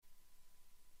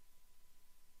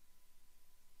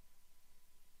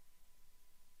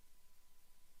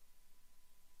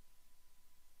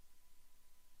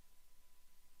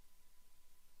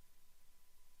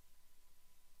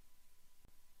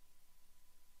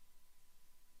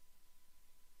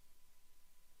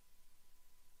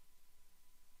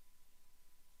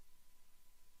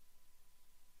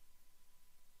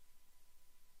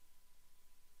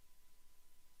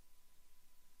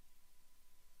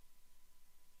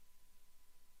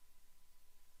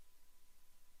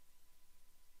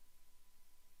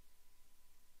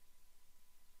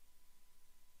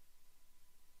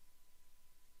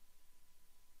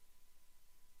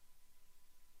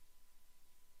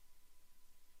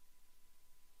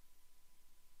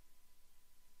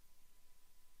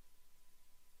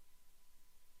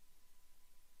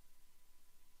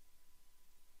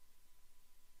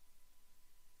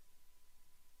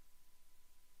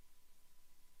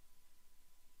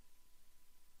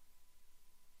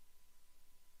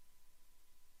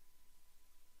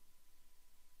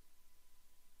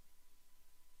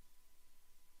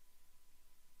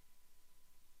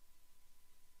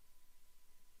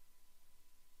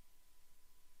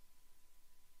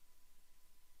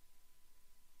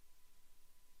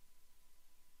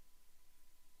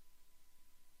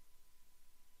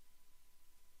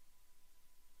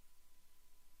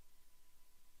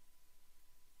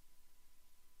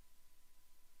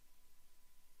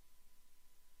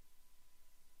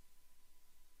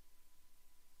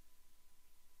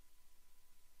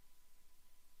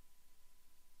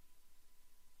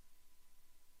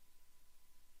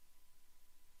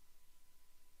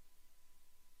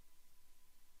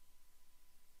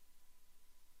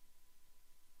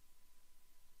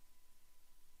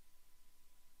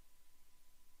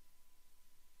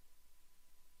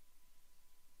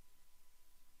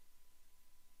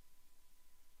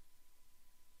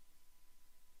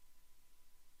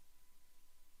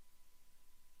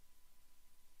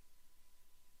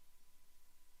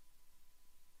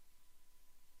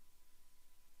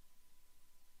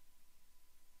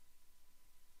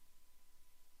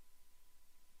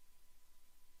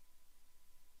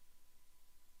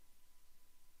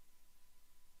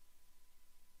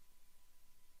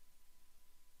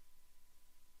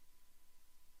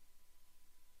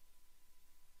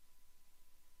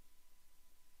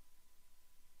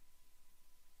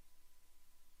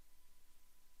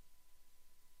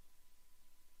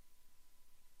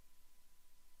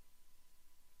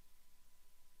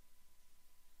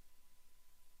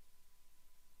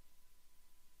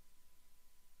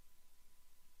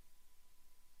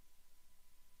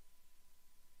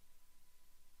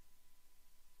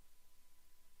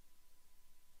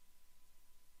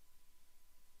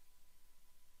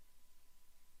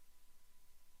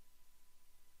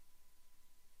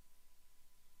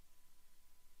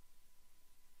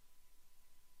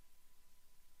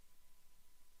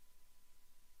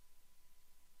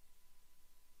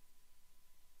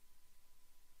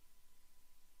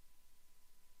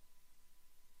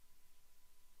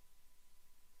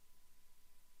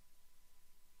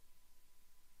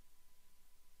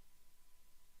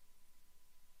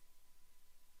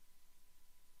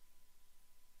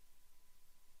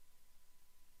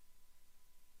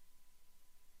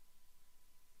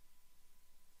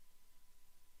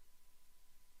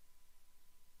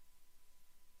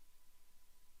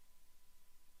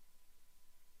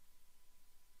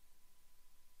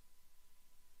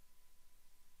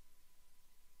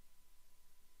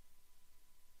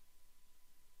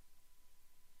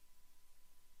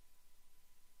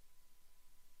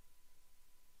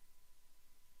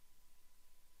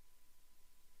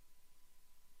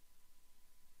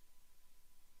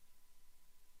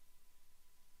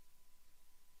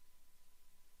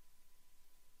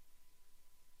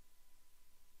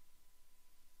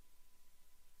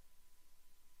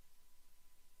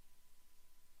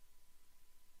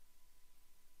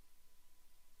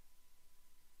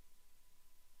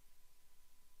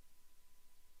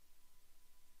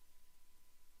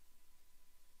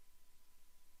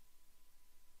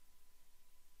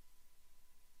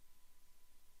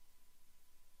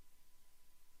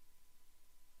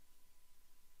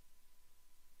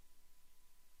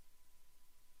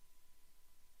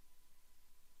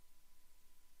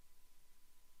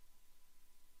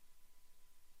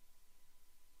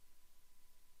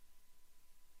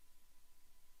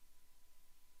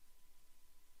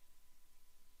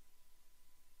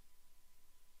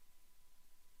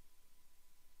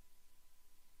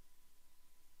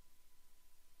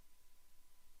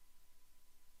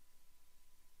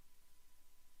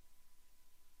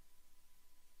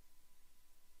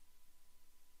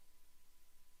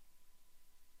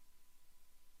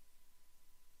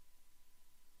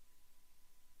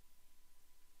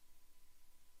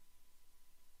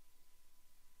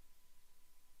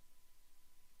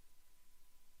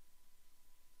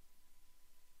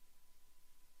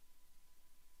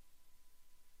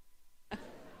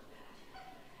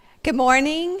Good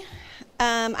morning.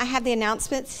 I have the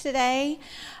announcements today.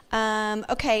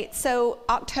 So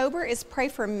October is Pray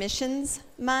for Missions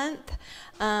Month.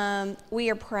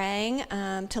 We are praying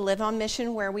to live on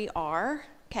mission where we are.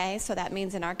 Okay, so that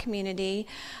means in our community,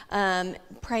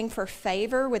 praying for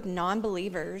favor with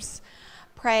non-believers.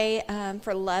 Pray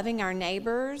for loving our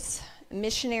neighbors,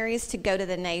 missionaries to go to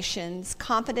the nations,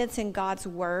 confidence in God's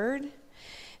word,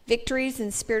 victories in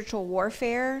spiritual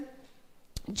warfare,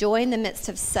 joy in the midst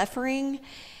of suffering,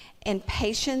 and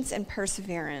patience and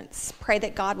perseverance. Pray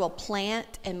that God will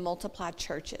plant and multiply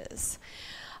churches.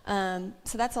 So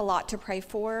that's a lot to pray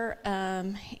for,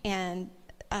 so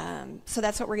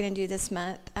that's what we're going to do this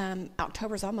month.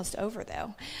 October's almost over,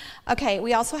 though. Okay,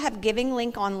 we also have Giving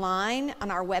link online on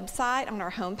our website, on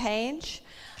our homepage.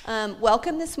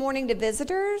 Welcome this morning to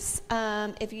visitors.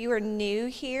 If you are new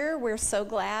here, we're so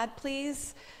glad.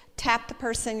 Please tap the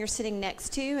person you're sitting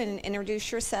next to and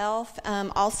introduce yourself.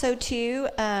 Also, too,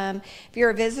 if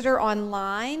you're a visitor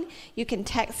online, you can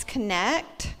text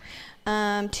CONNECT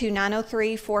to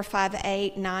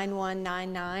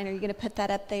 903-458-9199. Are you going to put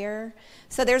that up there?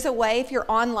 So there's a way, if you're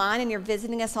online and you're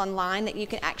visiting us online, that you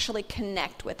can actually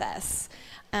connect with us.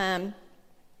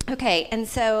 Okay, and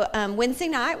so Wednesday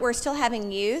night, we're still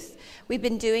having youth. We've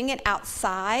been doing it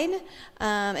outside.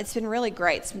 It's been really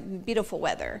great. It's beautiful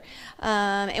weather.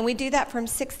 And we do that from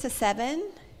 6 to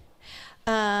 7.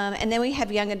 And then we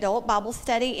have young adult Bible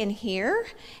study in here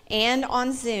and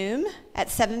on Zoom at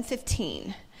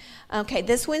 7:15. Okay,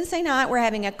 this Wednesday night, we're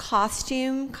having a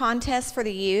costume contest for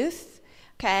the youth.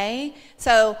 Okay,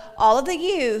 so all of the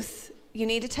youth, you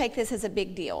need to take this as a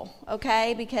big deal,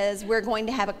 okay? Because we're going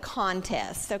to have a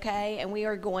contest, okay? And I'm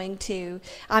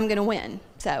going to win.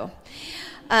 So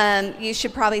you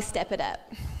should probably step it up.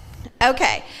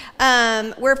 Okay.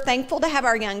 We're thankful to have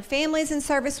our young families in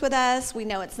service with us. We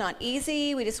know it's not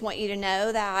easy. We just want you to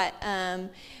know that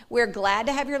we're glad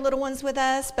to have your little ones with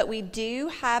us, but we do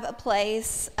have a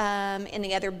place in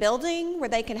the other building where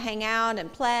they can hang out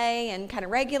and play and kind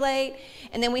of regulate.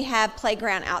 And then we have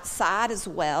playground outside as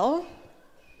well.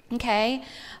 Okay,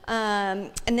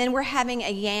 and then we're having a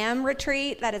YAM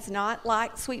retreat that is not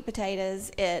like sweet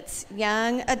potatoes. It's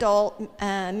young adult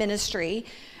ministry,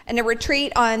 and a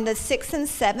retreat on the 6th and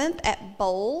 7th at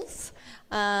Bowles.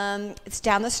 It's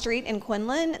down the street in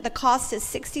Quinlan. The cost is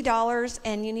 $60,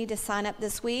 and you need to sign up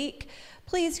this week.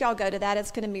 Please, y'all go to that.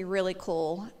 It's going to be really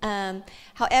cool.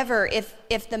 However,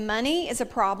 if the money is a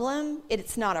problem,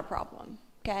 it's not a problem.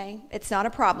 Okay, it's not a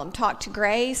problem. Talk to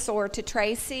Grace or to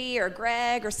Tracy or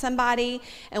Greg or somebody,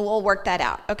 and we'll work that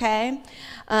out, okay?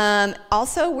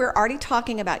 Also, we're already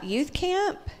talking about youth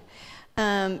camp.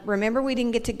 Remember, we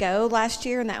didn't get to go last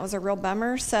year, and that was a real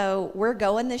bummer, so we're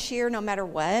going this year no matter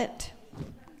what.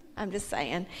 I'm just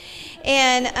saying.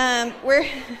 And we're...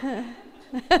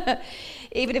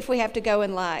 even if we have to go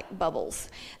in like bubbles.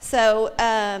 So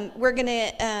we're going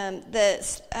to, the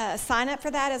sign up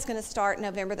for that is going to start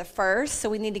November the 1st, so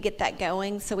we need to get that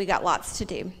going, so we got lots to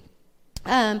do.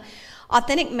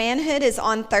 Authentic Manhood is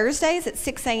on Thursdays at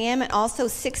 6 a.m. and also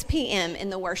 6 p.m. in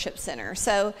the worship center.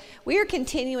 So we are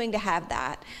continuing to have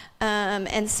that.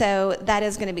 And so that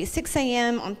is going to be 6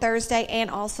 a.m. on Thursday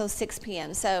and also 6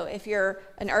 p.m. So if you're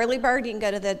an early bird, you can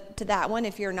go to that one.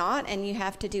 If you're not and you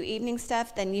have to do evening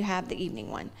stuff, then you have the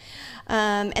evening one.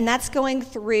 And that's going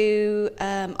through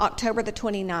October the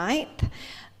 29th.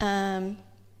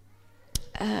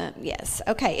 Yes.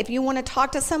 Okay. If you want to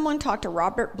talk to someone, talk to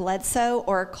Robert Bledsoe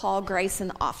or call Grace in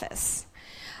the office.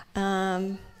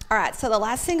 All right. So the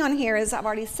last thing on here is, I've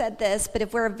already said this, but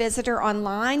if we're a visitor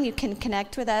online, you can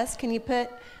connect with us. Can you put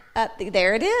up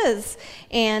there it is.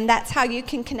 And that's how you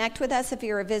can connect with us if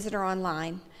you're a visitor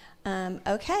online.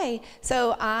 Okay.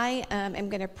 So I am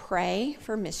going to pray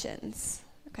for missions.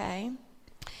 Okay.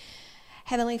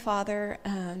 Heavenly Father,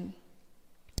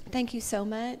 thank you so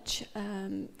much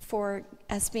for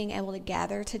us being able to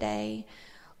gather today.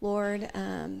 Lord,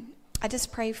 I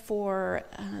just pray for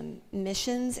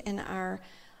missions in our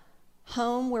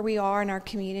home where we are, in our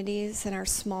communities, in our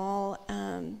small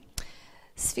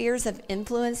spheres of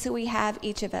influence that we have,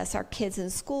 each of us, our kids in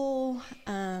school,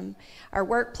 our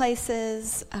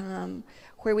workplaces,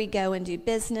 where we go and do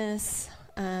business,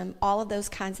 all of those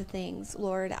kinds of things.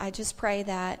 Lord, I just pray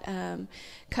that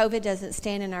COVID doesn't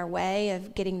stand in our way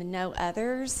of getting to know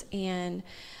others and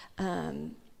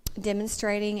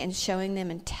demonstrating and showing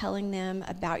them and telling them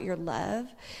about your love.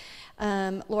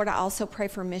 Lord, I also pray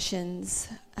for missions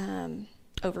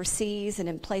overseas and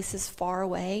in places far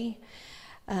away,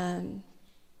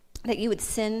 that you would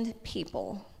send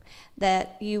people,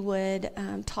 that you would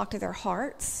talk to their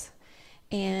hearts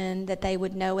and that they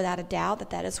would know without a doubt that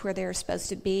that is where they're supposed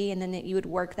to be, and then that you would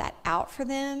work that out for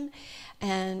them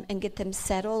and get them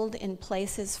settled in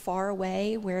places far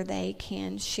away where they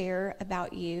can share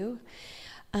about you.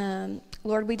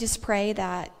 Lord, we just pray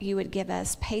that you would give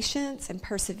us patience and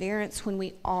perseverance when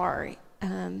we are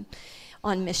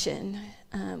on mission,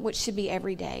 which should be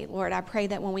every day. Lord, I pray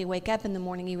that when we wake up in the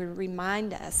morning, you would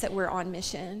remind us that we're on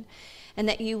mission, and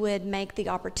that you would make the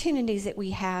opportunities that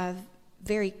we have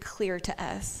very clear to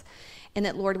us, and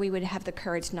that, Lord, we would have the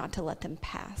courage not to let them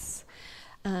pass.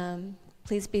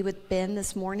 Please be with Ben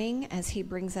this morning as he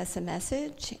brings us a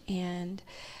message, and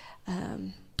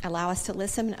allow us to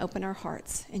listen and open our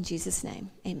hearts. In Jesus' name,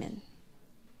 amen.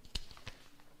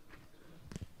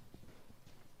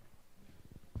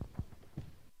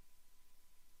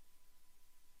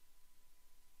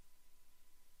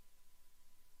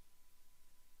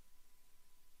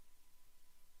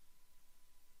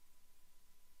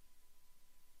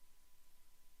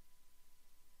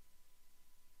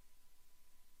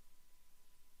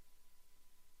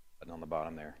 On the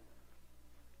bottom there.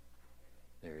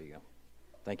 There you go.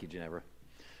 Thank you, Ginevra.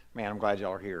 Man, I'm glad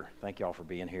y'all are here. Thank y'all for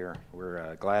being here.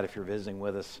 We're glad, if you're visiting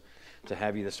with us, to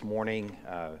have you this morning.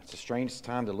 It's a strange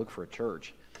time to look for a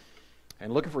church.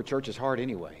 And looking for a church is hard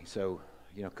anyway. So,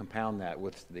 compound that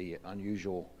with the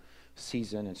unusual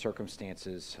season and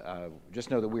circumstances.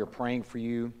 Just know that we are praying for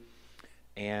you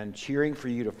and cheering for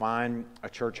you to find a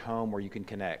church home where you can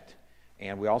connect.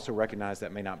 And we also recognize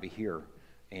that may not be here.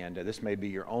 And this may be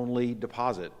your only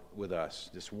deposit with us.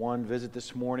 This one visit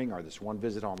this morning or this one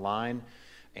visit online,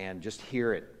 and just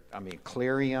hear it.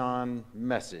 Clarion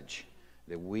message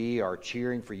that we are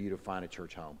cheering for you to find a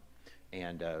church home.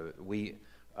 And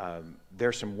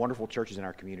there's some wonderful churches in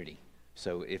our community.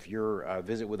 So if your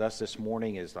visit with us this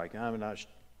morning is like,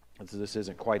 this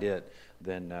isn't quite it,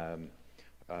 then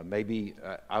maybe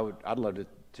I'd love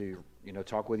to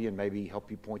talk with you and maybe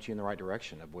help you point you in the right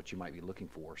direction of what you might be looking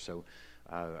for. So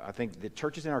I think the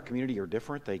churches in our community are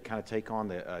different. They kind of take on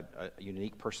a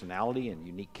unique personality and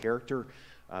unique character,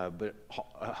 but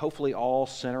hopefully all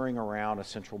centering around a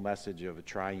central message of a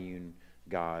triune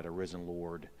God, a risen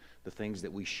Lord, the things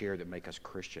that we share that make us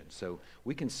Christians. So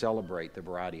we can celebrate the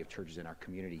variety of churches in our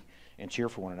community and cheer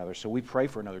for one another. So we pray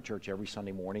for another church every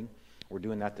Sunday morning. We're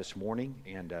doing that this morning,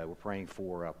 and we're praying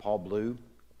for Paul Blue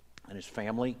and his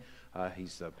family.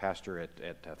 He's the pastor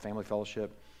at Family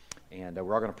Fellowship. And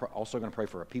we're also going to pray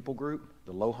for a people group,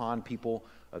 the Lohan people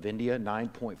of India,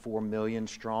 9.4 million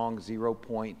strong,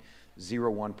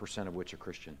 0.01% of which are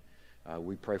Christian.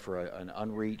 We pray for an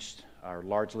unreached, or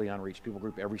largely unreached people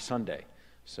group every Sunday.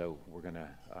 So we're going to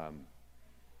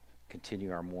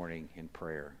continue our morning in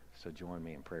prayer. So join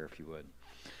me in prayer if you would.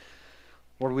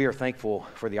 Lord, we are thankful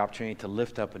for the opportunity to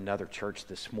lift up another church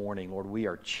this morning. Lord, we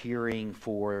are cheering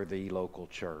for the local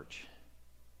church.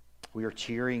 We are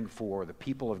cheering for the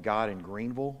people of God in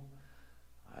Greenville,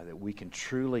 that we can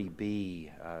truly be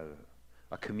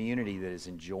a community that is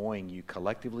enjoying you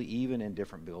collectively, even in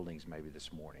different buildings maybe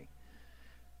this morning.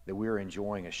 That we are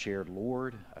enjoying a shared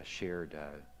Lord, a shared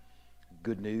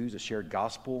good news, a shared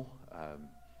gospel,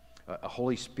 a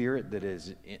Holy Spirit that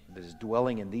is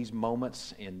dwelling in these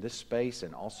moments in this space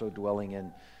and also dwelling in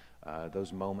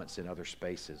those moments in other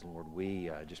spaces. Lord,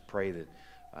 we just pray that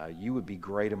you would be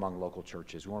great among local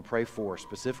churches. We want to pray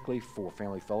specifically for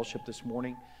Family Fellowship this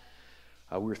morning.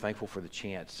 We're thankful for the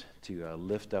chance to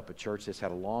lift up a church that's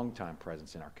had a long time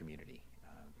presence in our community.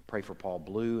 Pray for Paul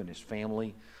Blue and his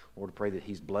family. Lord, pray that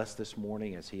he's blessed this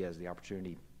morning as he has the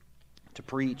opportunity to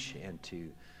preach and to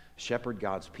shepherd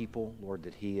God's people. Lord,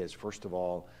 that he is, first of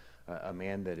all, a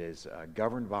man that is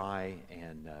governed by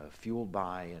and fueled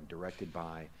by and directed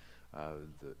by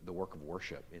the work of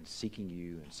worship in seeking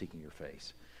you and seeking your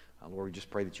face. Lord, we just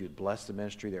pray that you would bless the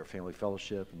ministry there at Family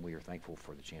Fellowship, and we are thankful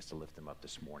for the chance to lift them up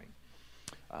this morning.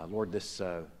 Lord,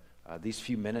 these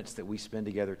few minutes that we spend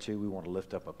together too, we want to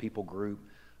lift up a people group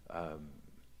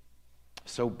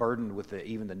so burdened with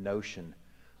even the notion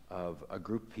of a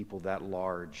group of people that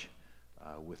large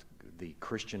with the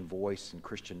Christian voice and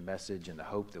Christian message and the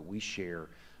hope that we share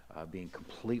being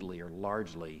completely or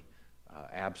largely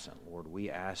absent. Lord,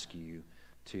 we ask you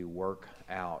to work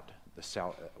out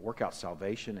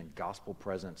salvation and gospel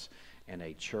presence in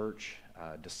a church,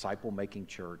 disciple-making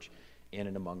church in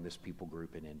and among this people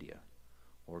group in India.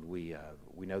 Lord, we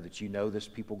know that you know this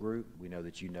people group. We know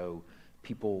that you know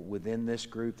people within this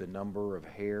group, the number of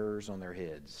hairs on their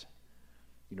heads.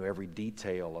 You know every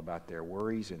detail about their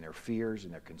worries and their fears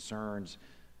and their concerns.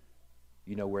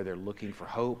 You know where they're looking for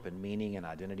hope and meaning and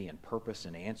identity and purpose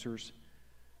and answers.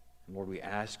 And Lord, we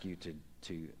ask you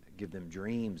to give them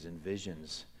dreams and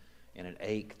visions and an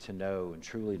ache to know and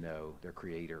truly know their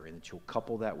Creator, and that you'll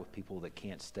couple that with people that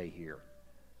can't stay here.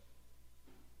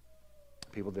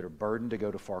 People that are burdened to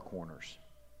go to far corners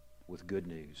with good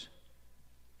news.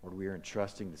 Lord, we are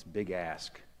entrusting this big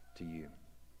ask to you.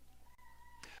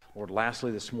 Lord,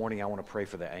 lastly this morning, I want to pray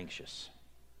for the anxious.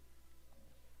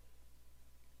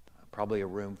 Probably a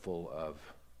room full of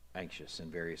anxious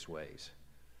in various ways.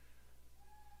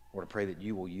 Lord, I pray that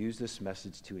you will use this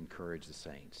message to encourage the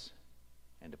saints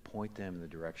and to point them in the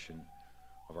direction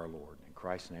of our Lord. In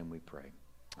Christ's name we pray.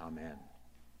 Amen.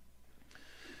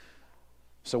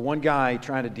 So one guy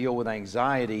trying to deal with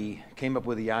anxiety came up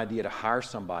with the idea to hire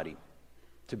somebody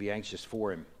to be anxious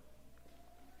for him.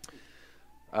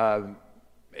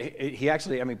 He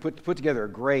actually, put together a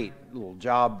great little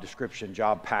job description,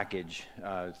 job package.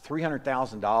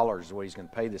 $300,000 is what he's going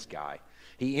to pay this guy.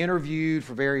 He interviewed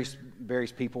for various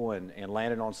people and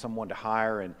landed on someone to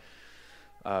hire. And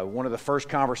one of the first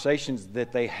conversations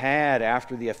that they had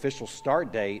after the official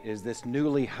start date is this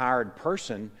newly hired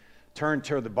person turned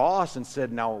to the boss and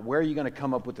said, "Now, where are you going to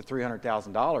come up with the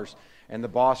 $300,000? And the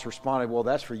boss responded, "Well,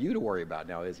 that's for you to worry about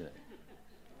now, isn't it?"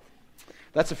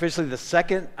 That's officially the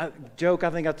second joke I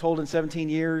think I've told in 17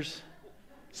 years.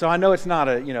 So I know it's not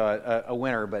a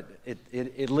winner, but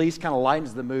it at least kind of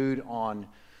lightens the mood on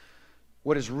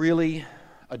what is really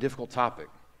a difficult topic.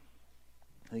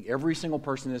 I think every single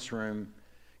person in this room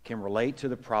can relate to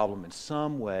the problem in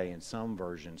some way, in some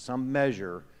version, some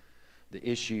measure, the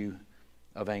issue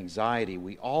of anxiety.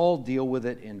 We all deal with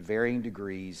it in varying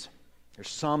degrees. There's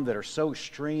some that are so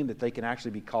extreme that they can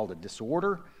actually be called a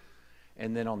disorder.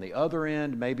 And then on the other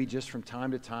end, maybe just from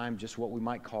time to time, just what we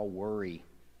might call worry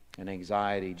and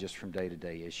anxiety just from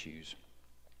day-to-day issues.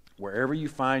 Wherever you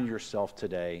find yourself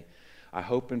today, I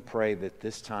hope and pray that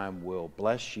this time will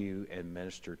bless you and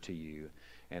minister to you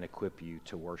and equip you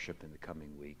to worship in the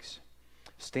coming weeks.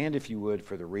 Stand, if you would,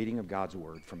 for the reading of God's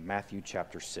Word from Matthew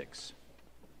chapter 6.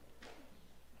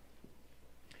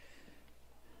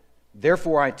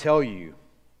 Therefore I tell you,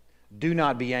 do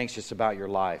not be anxious about your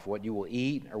life, what you will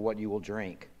eat or what you will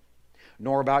drink,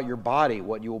 nor about your body,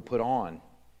 what you will put on.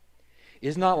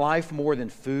 Is not life more than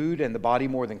food, and the body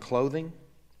more than clothing?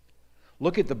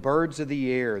 Look at the birds of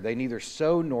the air. They neither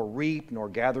sow nor reap nor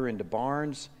gather into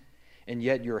barns, and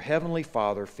yet your heavenly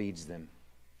Father feeds them.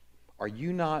 Are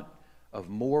you not of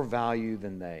more value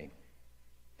than they?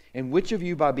 And which of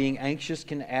you, by being anxious,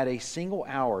 can add a single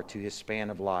hour to his span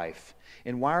of life?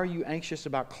 And why are you anxious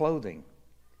about clothing?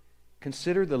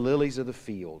 Consider the lilies of the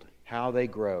field, how they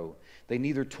grow. They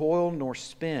neither toil nor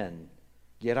spin.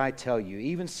 Yet I tell you,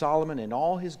 even Solomon in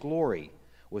all his glory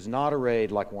was not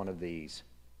arrayed like one of these.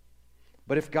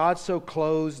 But if God so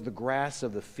clothes the grass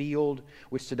of the field,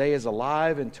 which today is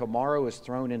alive and tomorrow is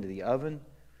thrown into the oven,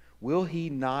 will he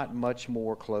not much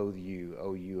more clothe you,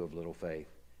 O you of little faith?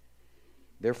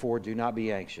 Therefore do not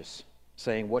be anxious,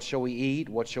 saying, what shall we eat,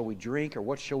 what shall we drink, or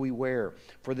what shall we wear?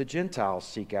 For the Gentiles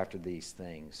seek after these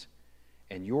things,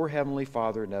 and your heavenly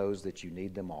Father knows that you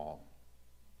need them all.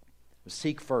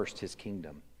 Seek first his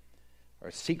kingdom,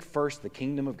 or seek first the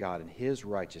kingdom of God and his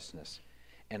righteousness,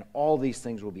 and all these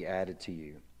things will be added to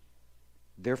you.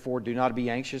 Therefore do not be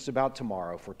anxious about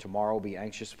tomorrow, for tomorrow will be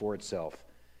anxious for itself.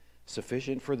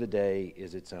 Sufficient for the day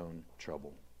is its own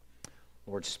trouble.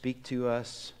 Lord, speak to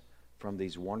us from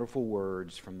these wonderful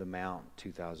words from the Mount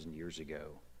 2,000 years ago.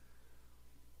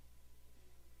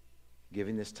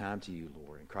 Giving this time to you,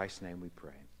 Lord. In Christ's name we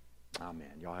pray. Amen.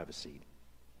 Y'all have a seat.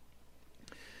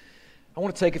 I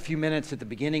want to take a few minutes at the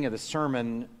beginning of the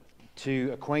sermon to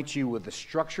acquaint you with the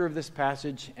structure of this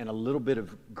passage and a little bit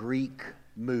of Greek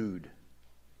mood.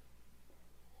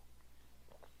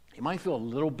 It might feel a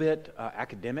little bit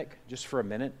academic just for a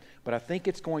minute, but I think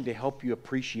it's going to help you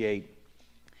appreciate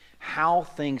how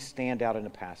things stand out in a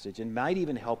passage and might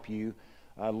even help you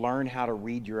learn how to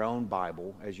read your own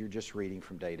Bible as you're just reading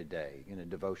from day to day in a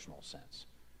devotional sense.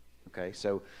 Okay,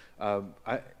 so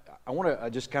I want to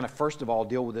just kind of first of all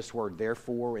deal with this word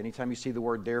therefore. Anytime you see the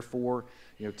word therefore,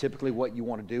 typically what you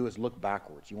want to do is look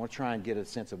backwards. You want to try and get a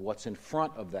sense of what's in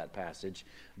front of that passage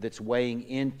that's weighing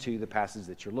into the passage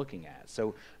that you're looking at.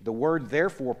 So the word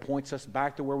therefore points us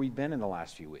back to where we've been in the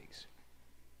last few weeks.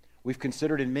 We've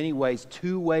considered in many ways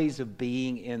two ways of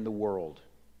being in the world.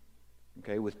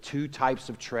 Okay, with two types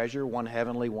of treasure, one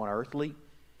heavenly, one earthly.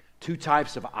 Two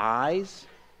types of eyes.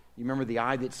 You remember the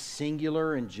eye that's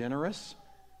singular and generous,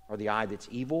 or the eye that's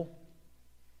evil?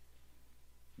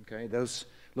 Okay, those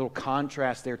little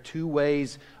contrasts there. Two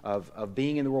ways of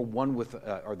being in the world. One with,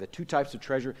 or the two types of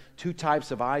treasure, two types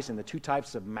of eyes, and the two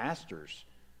types of masters.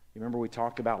 You remember we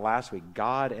talked about last week,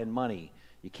 God and money.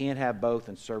 You can't have both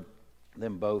and serve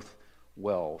them both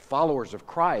well. Followers of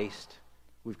Christ,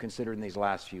 we've considered in these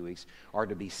last few weeks, are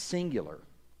to be singular.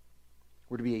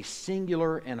 We're to be a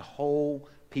singular and whole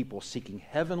people seeking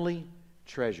heavenly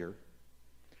treasure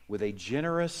with a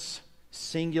generous,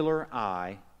 singular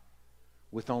eye,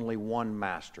 with only one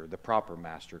master, the proper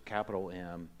master, capital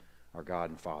M, our God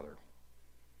and Father.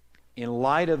 In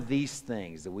light of these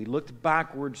things that we looked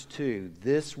backwards to,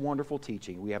 this wonderful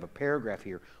teaching, we have a paragraph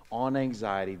here on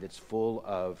anxiety that's full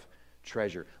of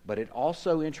treasure. But it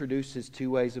also introduces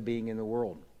two ways of being in the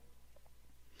world.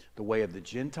 The way of the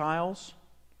Gentiles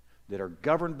that are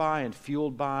governed by and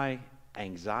fueled by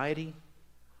anxiety,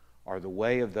 are the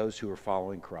way of those who are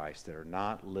following Christ that are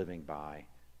not living by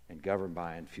and governed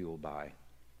by and fueled by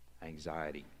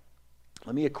anxiety.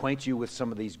 Let me acquaint you with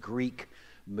some of these Greek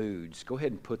moods. Go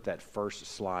ahead and put that first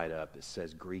slide up. It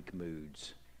says Greek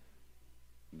moods.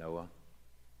 Noah,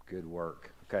 good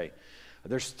work. Okay.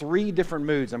 There's three different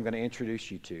moods I'm going to introduce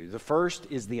you to. The first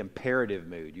is the imperative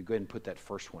mood. You go ahead and put that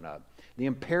first one up. The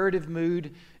imperative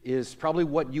mood is probably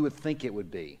what you would think it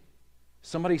would be.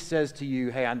 Somebody says to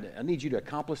you, hey, I need you to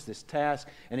accomplish this task,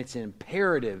 and it's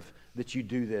imperative that you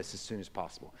do this as soon as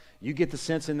possible. You get the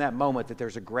sense in that moment that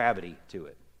there's a gravity to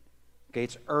it. Okay,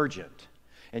 it's urgent.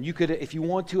 And you could, if you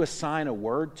want to assign a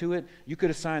word to it, you could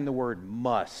assign the word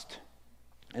must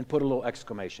and put a little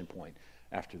exclamation point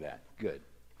after that. Good.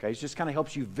 Okay, it just kind of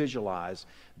helps you visualize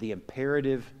the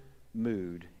imperative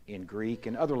mood in Greek,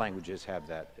 and other languages have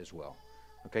that as well.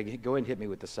 Okay, go ahead and hit me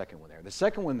with the second one there. The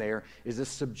second one there is a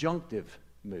subjunctive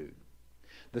mood.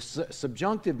 The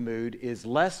subjunctive mood is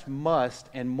less must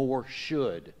and more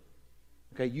should.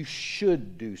 Okay, you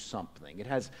should do something. It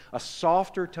has a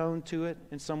softer tone to it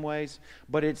in some ways,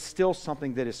 but it's still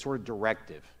something that is sort of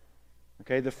directive.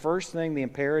 Okay, the first thing, the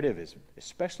imperative, is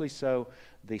especially so.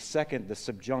 The second, the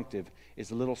subjunctive, is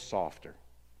a little softer.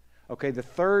 Okay, the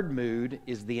third mood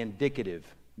is the indicative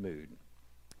mood.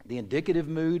 The indicative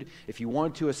mood, if you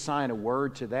wanted to assign a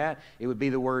word to that, it would be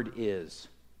the word is.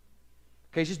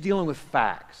 Okay, it's just dealing with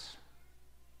facts.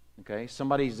 Okay,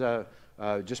 somebody's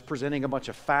just presenting a bunch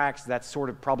of facts. That's sort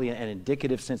of probably an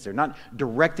indicative sense. They're not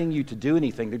directing you to do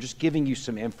anything. They're just giving you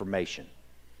some information.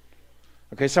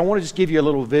 Okay, so I want to just give you a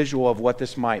little visual of what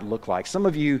this might look like. Some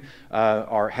of you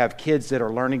have kids that are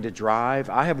learning to drive.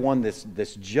 I have one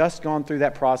that's just gone through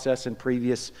that process in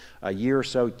previous year or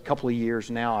so, couple of years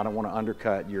now. I don't want to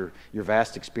undercut your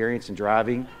vast experience in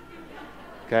driving.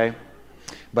 Okay?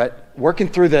 But working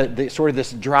through the sort of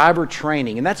this driver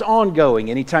training, and that's ongoing.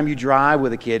 Anytime you drive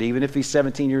with a kid, even if he's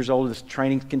 17 years old, this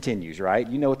training continues, right?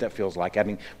 You know what that feels like,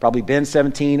 having probably been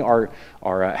 17 or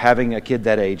having a kid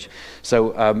that age.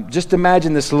 So just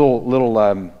imagine this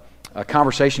little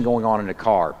conversation going on in a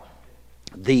car.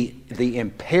 The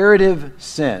imperative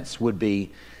sense would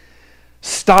be,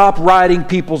 stop riding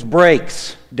people's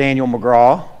brakes, Daniel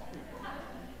McGraw.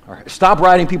 Or stop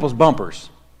riding people's bumpers.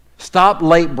 Stop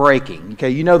late braking.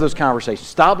 Okay, you know those conversations.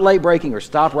 Stop late braking or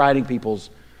stop riding people's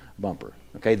bumper.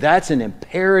 Okay, that's an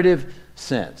imperative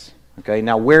sense. Okay,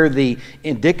 now where the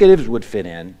indicatives would fit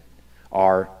in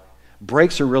are,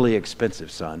 brakes are really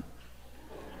expensive, son.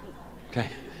 Okay,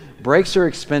 brakes are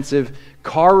expensive.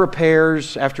 Car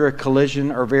repairs after a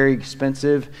collision are very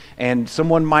expensive, and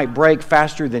someone might brake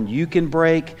faster than you can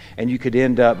brake, and you could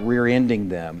end up rear-ending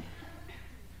them.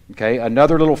 Okay,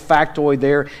 another little factoid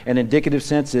there, an indicative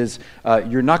sense is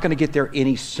you're not going to get there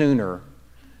any sooner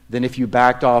than if you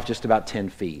backed off just about 10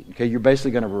 feet. Okay, you're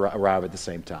basically going to arrive at the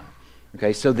same time.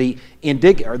 Okay, so the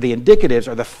indicatives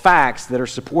are the facts that are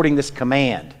supporting this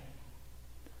command.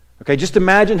 Okay, just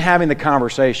imagine having the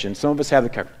conversation. Some of us have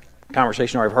the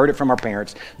conversation, or I've heard it from our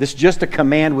parents. This is just a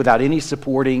command without any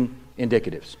supporting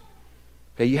indicatives.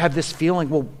 Okay, you have this feeling,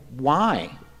 well, why?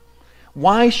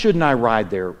 Why shouldn't I ride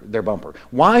their bumper?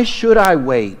 Why should I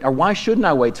wait? Or why shouldn't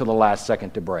I wait till the last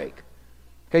second to brake?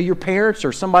 Okay, your parents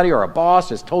or somebody or a boss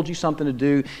has told you something to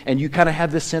do, and you kind of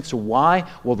have this sense of why.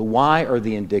 Well, the why are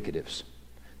the indicatives.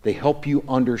 They help you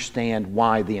understand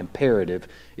why the imperative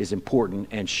is important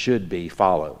and should be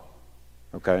followed.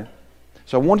 Okay?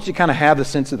 So I wanted you to kind of have the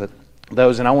sense of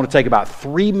those, and I want to take about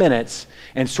 3 minutes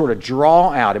and sort of draw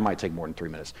out, it might take more than 3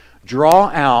 minutes, draw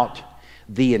out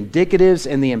the indicatives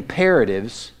and the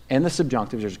imperatives and the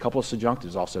subjunctives. There's a couple of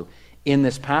subjunctives also in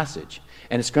this passage.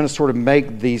 And it's going to sort of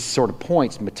make these sort of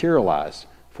points materialize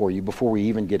for you before we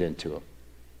even get into them.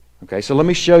 Okay, so let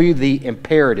me show you the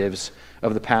imperatives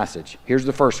of the passage. Here's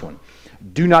the first one.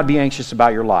 Do not be anxious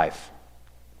about your life.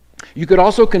 You could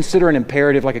also consider an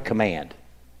imperative like a command.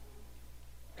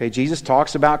 Okay, Jesus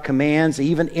talks about commands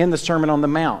even in the Sermon on the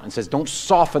Mount and says, don't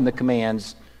soften the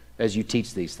commands as you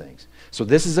teach these things. So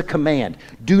this is a command.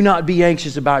 Do not be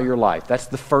anxious about your life. That's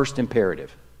the first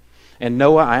imperative. And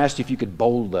Noah, I asked you if you could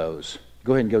bold those.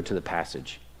 Go ahead and go to the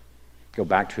passage. Go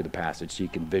back to the passage so you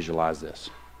can visualize this.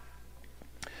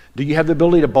 Do you have the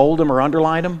ability to bold them or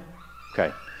underline them?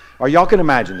 Okay. Or y'all can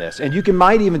imagine this. And you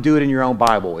might even do it in your own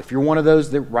Bible. If you're one of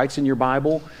those that writes in your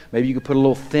Bible, maybe you could put a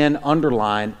little thin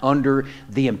underline under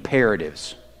the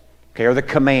imperatives. Okay, or the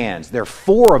commands. There are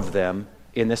 4 of them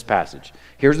in this passage.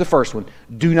 Here's the first one.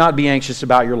 Do not be anxious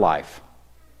about your life.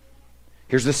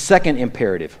 Here's the second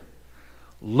imperative.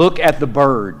 Look at the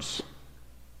birds.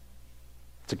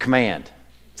 It's a command.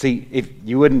 See, if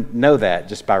you wouldn't know that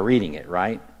just by reading it,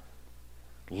 right?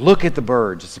 Look at the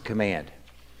birds. It's a command.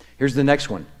 Here's the next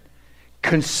one.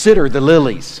 Consider the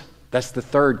lilies. That's the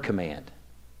third command.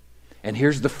 And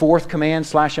here's the fourth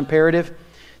command / imperative.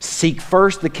 Seek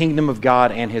first the kingdom of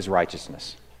God and his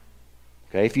righteousness.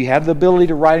 Okay, if you have the ability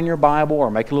to write in your Bible or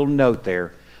make a little note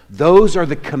there, those are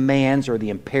the commands or the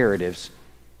imperatives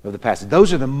of the passage.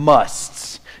 Those are the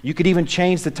musts. You could even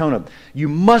change the tone of, you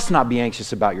must not be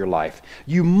anxious about your life.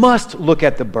 You must look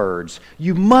at the birds.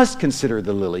 You must consider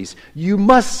the lilies. You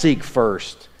must seek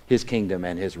first his kingdom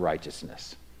and his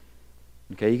righteousness.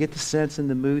 Okay, you get the sense and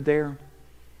the mood there?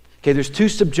 Okay, there's 2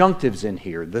 subjunctives in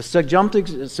here. The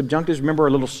subjunctives, remember, are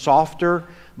a little softer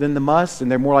than the musts,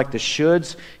 and they're more like the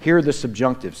shoulds. Here are the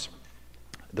subjunctives.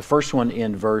 The first one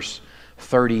in verse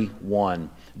 31.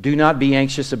 Do not be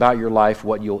anxious about your life,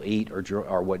 what you'll eat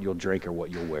or what you'll drink or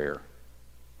what you'll wear.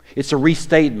 It's a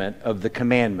restatement of the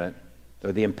commandment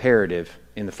or the imperative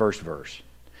in the first verse,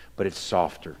 but it's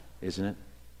softer, isn't it?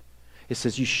 It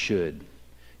says you should.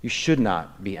 You should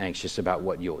not be anxious about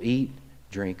what you'll eat,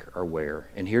 drink, or wear.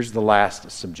 And here's the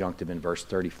last subjunctive in verse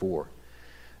 34.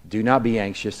 Do not be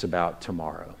anxious about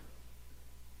tomorrow.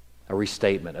 A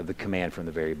restatement of the command from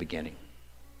the very beginning.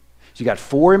 So you got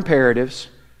 4 imperatives,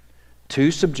 2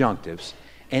 subjunctives,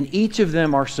 and each of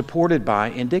them are supported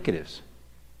by indicatives.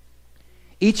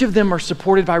 Each of them are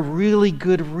supported by really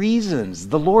good reasons.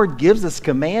 The Lord gives us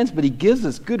commands, but he gives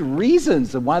us good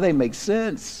reasons of why they make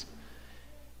sense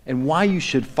and why you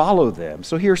should follow them.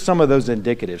 So here's some of those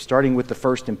indicatives, starting with the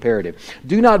first imperative.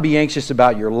 Do not be anxious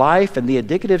about your life, and the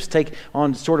indicatives take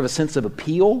on sort of a sense of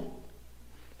appeal.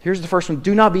 Here's the first one.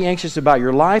 Do not be anxious about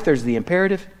your life. There's the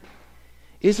imperative.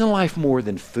 Isn't life more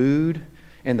than food,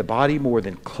 and the body more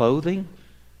than clothing?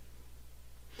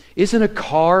 Isn't a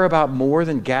car about more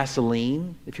than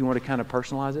gasoline, if you want to kind of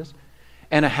personalize this?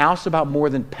 And a house about more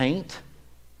than paint?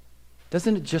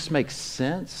 Doesn't it just make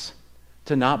sense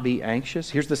to not be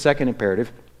anxious? Here's the second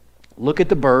imperative. Look at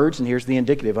the birds, and here's the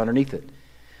indicative underneath it.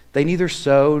 They neither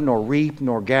sow nor reap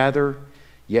nor gather,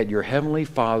 yet your heavenly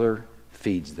Father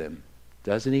feeds them.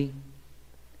 Doesn't he?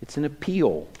 It's an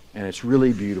appeal, and it's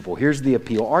really beautiful. Here's the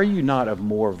appeal. Are you not of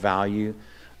more value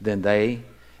than they?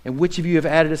 And which of you have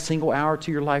added a single hour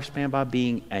to your lifespan by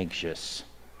being anxious?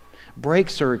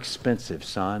 Breaks are expensive,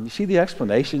 son. You see the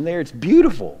explanation there? It's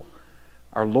beautiful.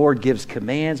 Our Lord gives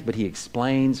commands, but he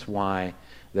explains why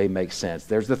they make sense.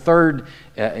 There's the third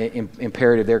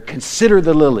imperative there. Consider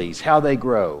the lilies, how they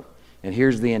grow. And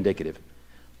here's the indicative.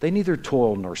 They neither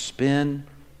toil nor spin,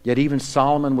 yet even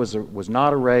Solomon was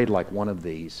not arrayed like one of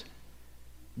these.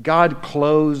 God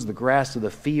clothes the grass of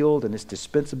the field, and it's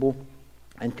dispensable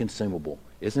and consumable,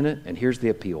 isn't it? And here's the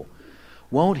appeal.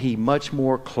 Won't he much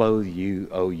more clothe you,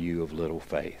 O you of little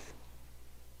faith?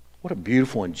 What a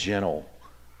beautiful and gentle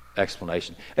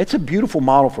explanation. It's a beautiful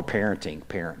model for parenting,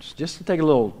 parents. Just to take a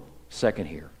little second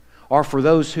here. Or for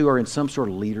those who are in some sort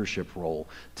of leadership role,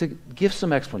 to give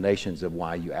some explanations of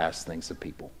why you ask things of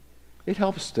people. It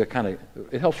helps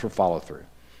for follow through.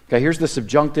 Okay, here's the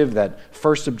subjunctive, that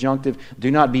first subjunctive. Do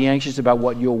not be anxious about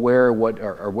what you'll wear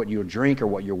or what you'll drink or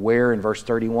what you'll wear in verse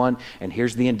 31. And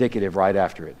here's the indicative right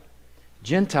after it.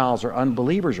 Gentiles or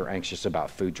unbelievers are anxious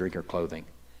about food, drink, or clothing.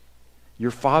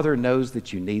 Your Father knows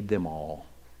that you need them all.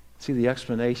 See the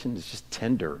explanation? It's just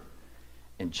tender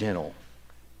and gentle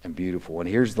and beautiful. And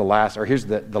here's the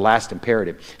last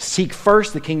imperative. Seek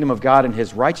first the kingdom of God and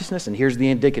his righteousness, and here's the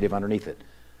indicative underneath it.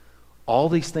 All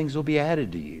these things will be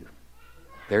added to you.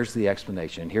 There's the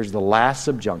explanation. Here's the last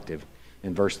subjunctive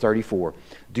in verse 34.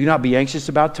 Do not be anxious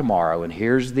about tomorrow, and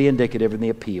here's the indicative and the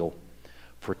appeal.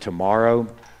 For tomorrow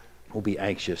will be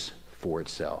anxious for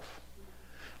itself.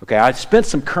 Okay, I spent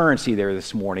some currency there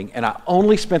this morning, and I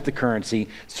only spent the currency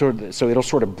so it'll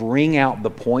sort of bring out the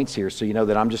points here, so you know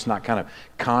that I'm just not kind of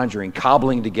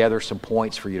cobbling together some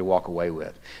points for you to walk away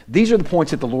with. These are the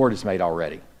points that the Lord has made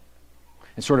already.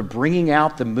 And sort of bringing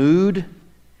out the mood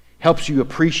helps you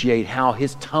appreciate how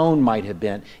his tone might have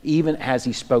been even as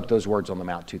he spoke those words on the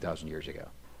Mount 2,000 years ago.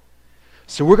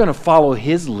 So we're going to follow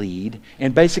his lead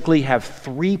and basically have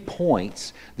 3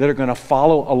 points that are going to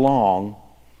follow along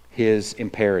his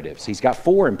imperatives. He's got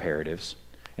 4 imperatives,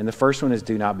 and the first one is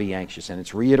do not be anxious, and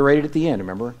it's reiterated at the end,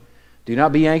 remember? Do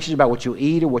not be anxious about what you'll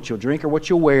eat or what you'll drink or what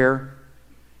you'll wear,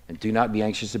 and do not be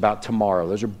anxious about tomorrow.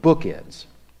 Those are bookends.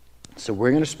 So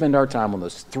we're going to spend our time on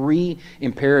those 3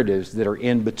 imperatives that are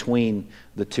in between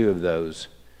the 2 of those.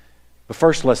 But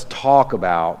first, let's talk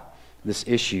about this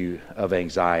issue of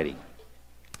anxiety.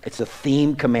 It's a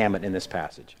theme commandment in this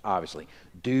passage, obviously.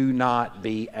 Do not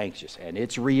be anxious. And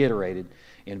it's reiterated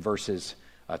in verses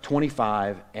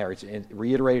 25, or it's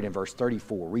reiterated in verse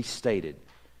 34, restated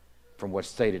from what's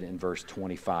stated in verse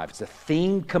 25. It's a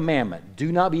theme commandment.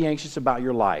 Do not be anxious about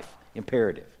your life,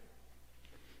 imperative.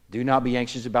 Do not be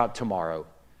anxious about tomorrow,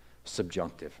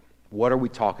 subjunctive. What are we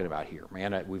talking about here?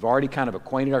 Man, we've already kind of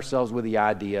acquainted ourselves with the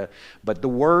idea, but the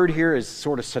word here is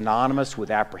sort of synonymous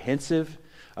with apprehensive,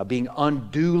 being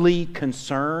unduly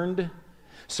concerned.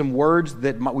 Some words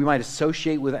that we might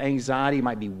associate with anxiety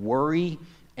might be worry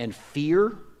and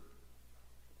fear.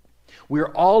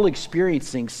 We're all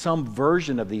experiencing some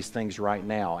version of these things right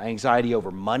now. Anxiety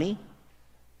over money,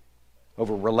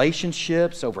 over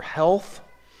relationships, over health,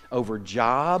 over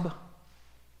job,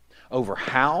 over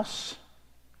house,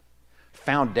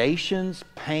 foundations,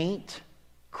 paint,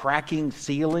 cracking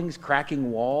ceilings,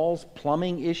 cracking walls,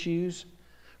 plumbing issues,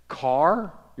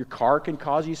 car. Your car can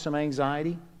cause you some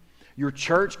anxiety. Your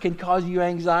church can cause you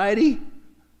anxiety,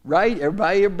 right?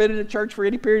 Everybody ever been in a church for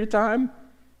any period of time?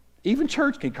 Even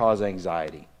church can cause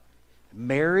anxiety.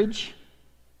 Marriage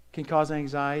can cause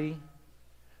anxiety.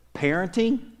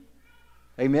 Parenting,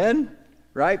 amen?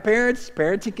 Right, parents?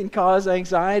 Parenting can cause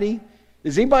anxiety.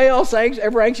 Is anybody else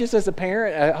ever anxious as a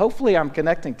parent? Hopefully I'm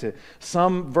connecting to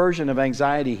some version of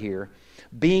anxiety here.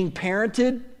 Being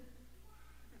parented,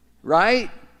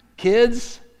 right?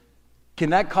 Kids, can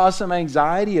that cause some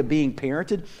anxiety of being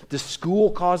parented? Does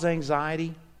school cause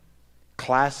anxiety?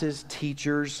 Classes,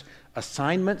 teachers,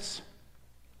 assignments.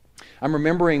 I'm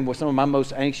remembering what some of my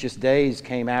most anxious days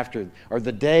came after, or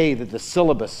the day that the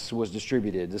syllabus was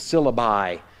distributed, the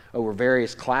syllabi over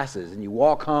various classes. And you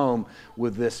walk home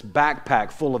with this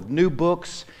backpack full of new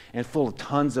books and full of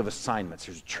tons of assignments.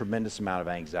 There's a tremendous amount of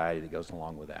anxiety that goes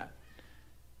along with that.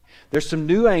 There's some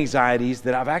new anxieties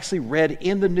that I've actually read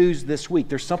in the news this week.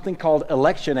 There's something called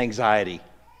election anxiety.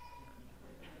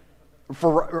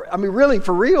 Really,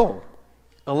 for real.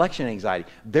 Election anxiety.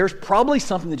 There's probably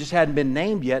something that just hadn't been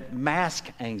named yet,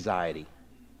 mask anxiety.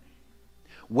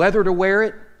 Whether to wear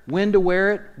it, when to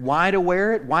wear it, why to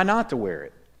wear it, why not to wear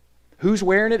it. Who's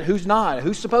wearing it, who's not,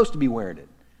 who's supposed to be wearing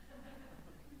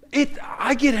it.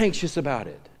 I get anxious about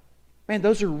it. Man,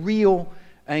 those are real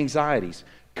anxieties.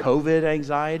 COVID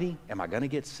anxiety, am I going to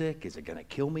get sick? Is it going to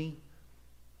kill me?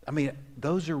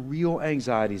 Those are real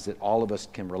anxieties that all of us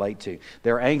can relate to.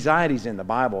 There are anxieties in the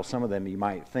Bible. Some of them you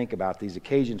might think about these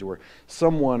occasions where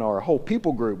someone or a whole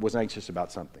people group was anxious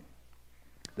about something.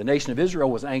 The nation of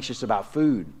Israel was anxious about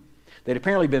food. They'd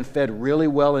apparently been fed really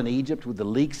well in Egypt with the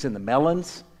leeks and the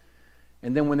melons.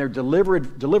 And then when they're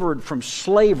delivered from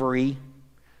slavery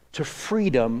to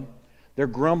freedom, they're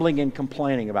grumbling and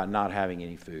complaining about not having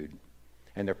any food.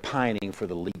 And they're pining for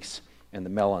the leeks and the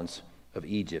melons of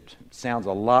Egypt. It sounds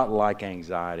a lot like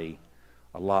anxiety,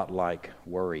 a lot like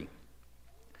worry.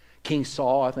 King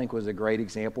Saul, I think, was a great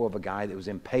example of a guy that was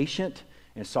impatient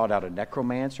and sought out a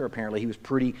necromancer. Apparently, he was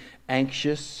pretty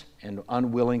anxious and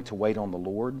unwilling to wait on the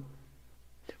Lord.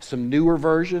 Some newer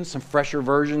versions, some fresher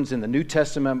versions in the New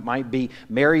Testament might be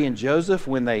Mary and Joseph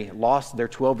when they lost their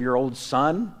 12-year-old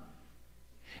son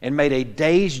and made a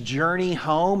day's journey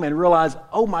home and realized,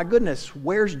 oh my goodness,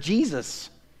 where's Jesus?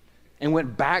 And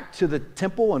went back to the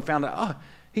temple and found out,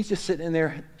 he's just sitting in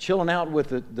there chilling out with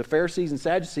the Pharisees and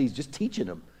Sadducees, just teaching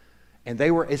them. And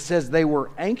it says they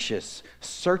were anxious,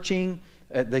 searching.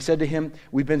 They said to him,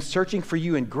 we've been searching for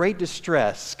you in great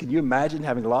distress. Can you imagine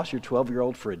having lost your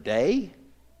 12-year-old for a day?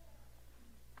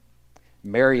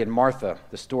 Mary and Martha,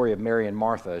 the story of Mary and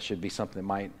Martha should be something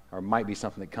that might be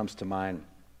something that comes to mind,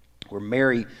 where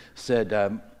Mary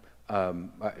said,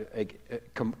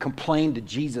 complained to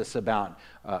Jesus about,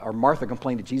 or Martha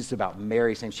complained to Jesus about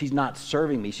Mary, saying, she's not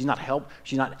serving me, she's not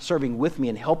serving with me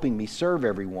and helping me serve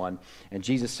everyone. And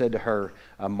Jesus said to her,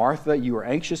 Martha, you are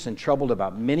anxious and troubled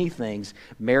about many things.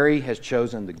 Mary has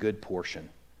chosen the good portion.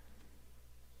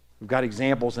 We've got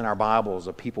examples in our Bibles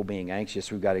of people being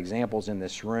anxious. We've got examples in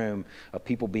this room of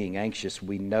people being anxious.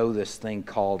 We know this thing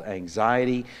called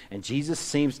anxiety. And Jesus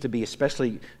seems to be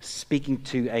especially speaking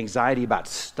to anxiety about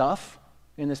stuff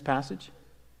in this passage.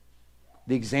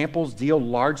 The examples deal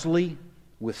largely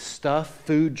with stuff,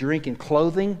 food, drink, and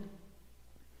clothing.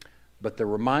 But the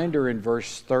reminder in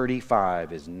verse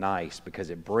 35 is nice because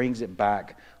it brings it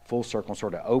back full circle and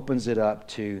sort of opens it up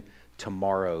to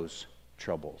tomorrow's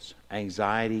troubles.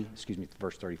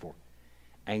 Verse 34.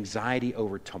 Anxiety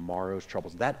over tomorrow's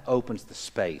troubles. That opens the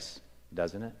space,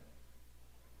 doesn't it?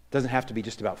 It doesn't have to be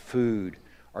just about food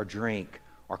or drink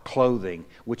or clothing,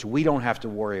 which we don't have to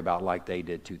worry about like they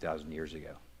did 2,000 years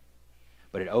ago.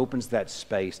 But it opens that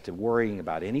space to worrying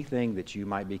about anything that you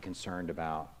might be concerned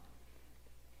about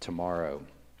tomorrow.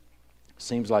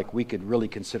 Seems like we could really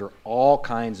consider all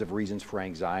kinds of reasons for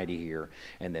anxiety here,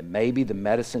 and that maybe the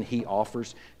medicine he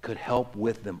offers could help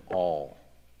with them all.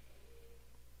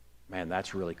 Man,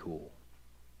 that's really cool.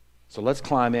 So let's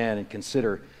climb in and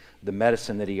consider the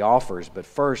medicine that he offers. But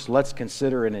first, let's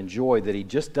consider and enjoy that he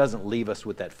just doesn't leave us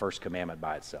with that first commandment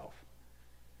by itself.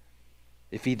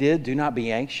 If he did, do not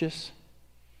be anxious.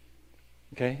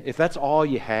 Okay? If that's all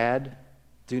you had,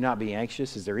 do not be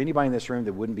anxious. Is there anybody in this room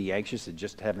that wouldn't be anxious at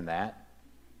just having that?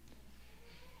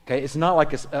 Okay, it's not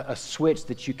like a switch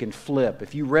that you can flip.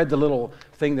 If you read the little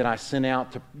thing that I sent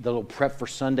out, the little Prep for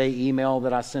Sunday email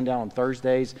that I send out on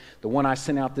Thursdays, the one I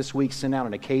sent out this week sent out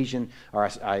an occasion, or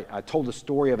I told the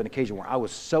story of an occasion where I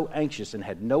was so anxious and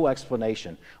had no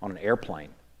explanation on an airplane.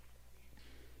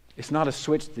 It's not a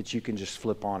switch that you can just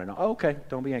flip on and, oh, okay,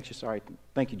 don't be anxious. All right,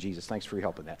 thank you, Jesus. Thanks for your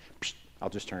help with that. Psh, I'll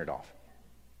just turn it off.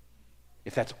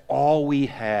 If that's all we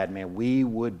had, man, we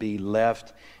would be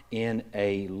left in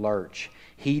a lurch.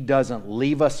 He doesn't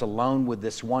leave us alone with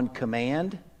this one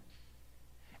command,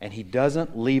 and he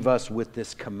doesn't leave us with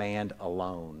this command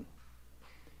alone.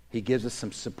 He gives us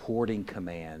some supporting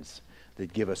commands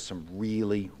that give us some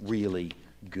really, really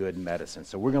good medicine.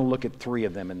 So we're going to look at 3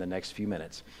 of them in the next few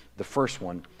minutes. The first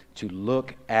one, to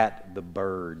look at the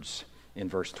birds in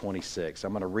verse 26.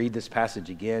 I'm going to read this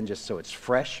passage again just so it's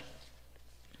fresh.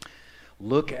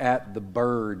 Look at the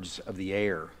birds of the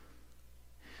air.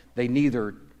 They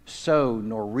neither sow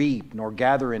nor reap nor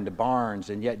gather into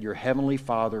barns, and yet your heavenly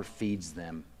Father feeds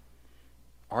them.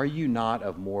 Are you not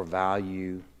of more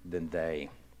value than they?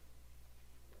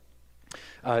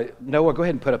 Noah, go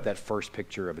ahead and put up that first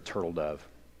picture of a turtle dove.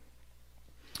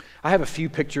 I have a few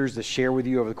pictures to share with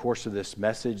you over the course of this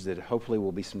message that hopefully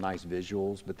will be some nice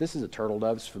visuals, but this is a turtle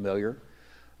dove. It's familiar.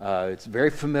 It's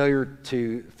very familiar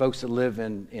to folks that live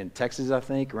in Texas, I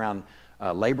think, around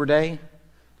Labor Day.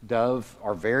 Dove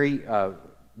are very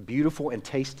beautiful and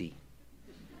tasty,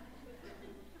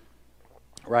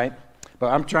 right? But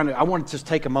I want to just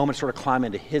take a moment to sort of climb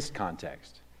into his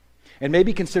context and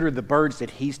maybe consider the birds that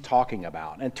he's talking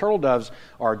about. And turtle doves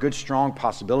are a good, strong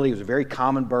possibility. It was a very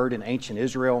common bird in ancient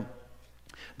Israel.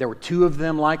 There were 2 of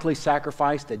them likely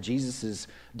sacrificed at Jesus'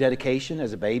 dedication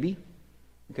as a baby.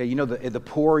 Okay, you know, the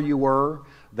poorer you were,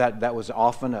 that was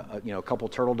often a couple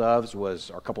turtle doves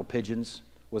or a couple pigeons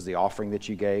was the offering that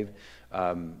you gave.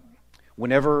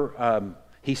 Whenever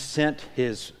he sent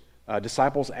his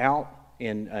disciples out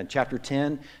in chapter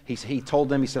 10, he told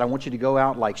them, he said, I want you to go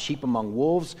out like sheep among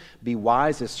wolves, be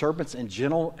wise as serpents and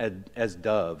gentle as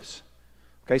doves.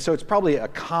 Okay, so it's probably a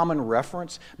common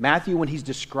reference. Matthew, when he's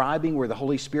describing where the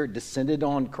Holy Spirit descended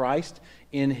on Christ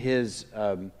in his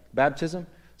baptism,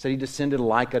 said he descended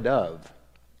like a dove.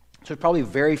 So it's probably a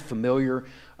very familiar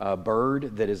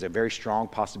bird that is a very strong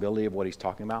possibility of what he's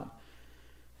talking about.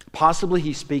 Possibly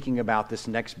he's speaking about this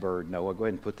next bird. Noah, go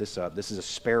ahead and put this up. This is a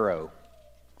sparrow.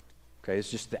 Okay, it's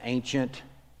just the ancient,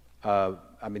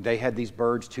 they had these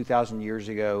birds 2,000 years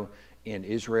ago in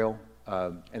Israel,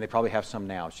 and they probably have some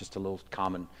now. It's just a little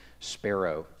common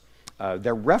sparrow.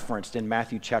 They're referenced in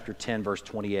Matthew chapter 10, verse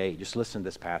 28. Just listen to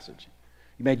this passage.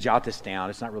 You may jot this down.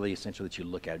 It's not really essential that you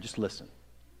look at it. Just listen.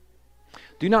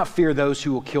 Do not fear those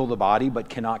who will kill the body, but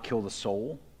cannot kill the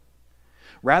soul.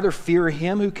 Rather fear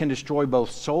him who can destroy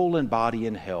both soul and body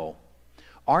in hell.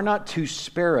 Are not 2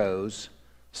 sparrows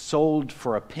sold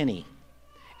for a penny,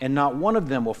 and not one of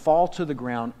them will fall to the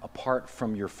ground apart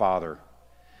from your Father?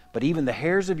 But even the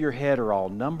hairs of your head are all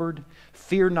numbered.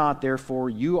 Fear not,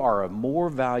 therefore, you are of more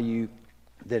value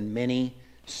than many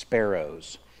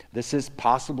sparrows. This is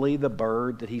possibly the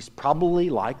bird that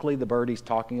likely the bird he's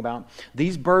talking about.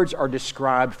 These birds are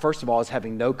described, first of all, as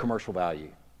having no commercial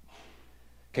value.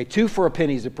 Okay, 2 for a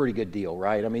penny is a pretty good deal,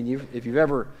 right? I mean, if you've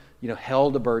ever,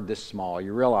 held a bird this small,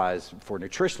 you realize for a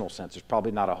nutritional sense, there's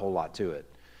probably not a whole lot to it.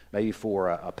 Maybe for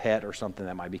a pet or something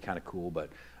that might be kind of cool, but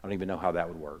I don't even know how that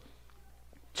would work.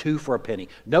 2 for a penny.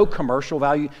 No commercial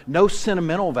value, no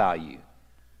sentimental value.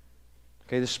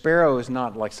 Okay, the sparrow is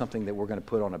not like something that we're going to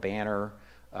put on a banner.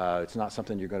 It's not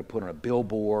something you're going to put on a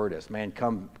billboard as, man,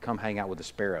 come hang out with the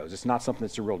sparrows. It's not something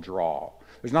that's a real draw.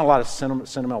 There's not a lot of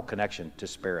sentimental connection to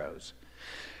sparrows.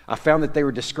 I found that they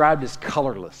were described as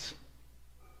colorless.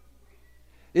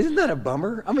 Isn't that a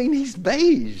bummer? I mean, he's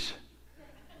beige.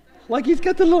 Like he's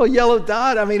got the little yellow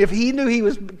dot. I mean, if he knew he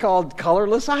was called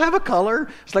colorless, I have a color.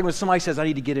 It's like when somebody says, I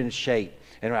need to get in a shape.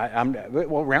 And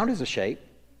well, round is a shape.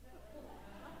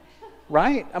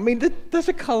 Right? I mean, that's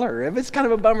a color. If it's kind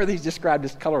of a bummer that he's described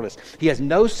as colorless. He has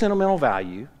no sentimental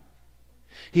value.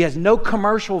 He has no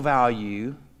commercial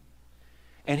value.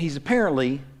 And he's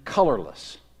apparently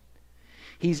colorless.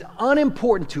 He's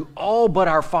unimportant to all but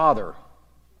our Father.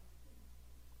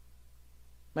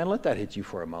 Man, let that hit you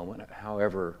for a moment,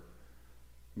 however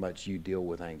much you deal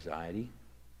with anxiety.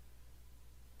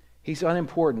 He's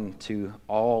unimportant to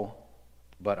all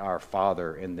but our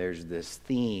Father. And there's this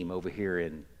theme over here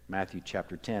in Matthew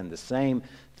chapter 10, the same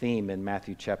theme in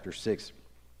Matthew chapter 6.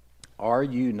 Are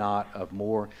you not of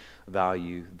more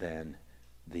value than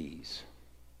these?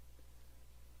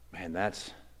 Man,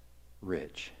 that's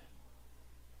rich.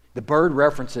 The bird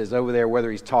references over there,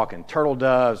 whether he's talking turtle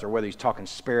doves or whether he's talking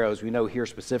sparrows, we know here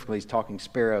specifically he's talking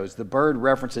sparrows. The bird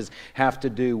references have to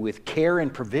do with care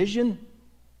and provision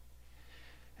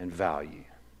and value.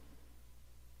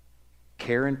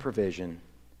 Care and provision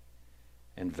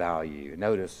and value.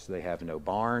 Notice they have no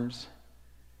barns,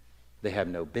 they have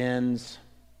no bins,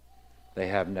 they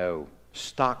have no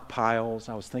stockpiles.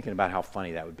 I was thinking about how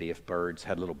funny that would be if birds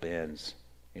had little bins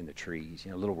in the trees,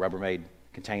 little Rubbermaid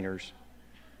containers.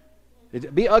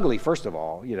 It'd be ugly, first of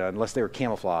all, unless they were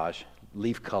camouflage,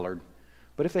 leaf colored.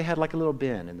 But if they had like a little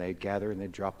bin and they'd gather and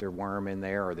they'd drop their worm in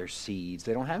there or their seeds,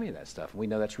 they don't have any of that stuff. We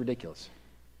know that's ridiculous.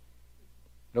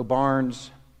 No barns,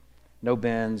 no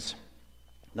bins,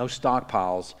 no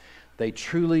stockpiles. They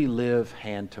truly live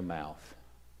hand to mouth.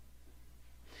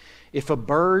 If a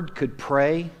bird could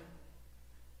pray,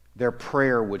 their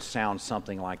prayer would sound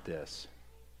something like this.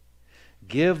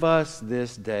 Give us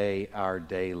this day our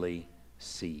daily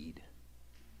seed.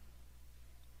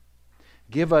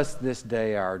 Give us this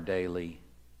day our daily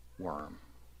worm.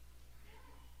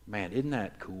 Man, isn't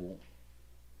that cool?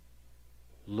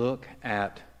 Look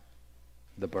at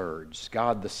the birds.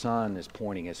 God the Son is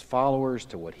pointing his followers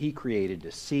to what he created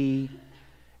to see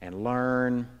and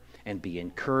learn and be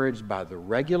encouraged by the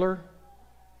regular,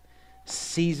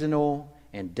 seasonal,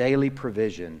 and daily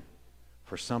provision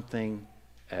for something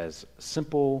as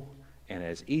simple and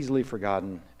as easily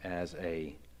forgotten as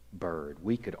a bird.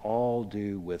 We could all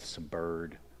do with some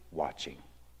bird watching.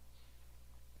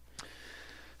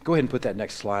 Go ahead and put that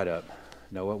next slide up,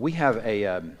 Noah. We have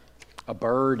a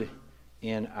bird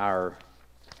in our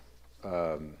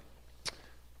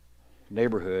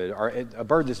neighborhood, a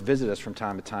bird that's visited us from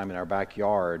time to time in our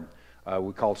backyard.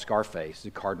 We call Scarface,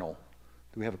 the cardinal.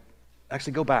 Do we have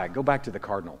actually go back to the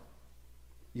cardinal.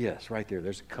 Yes, right there.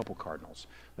 There's a couple cardinals.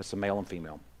 That's a male and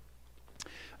female.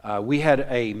 We had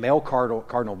a male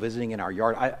cardinal visiting in our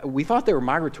yard. We thought they were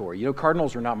migratory.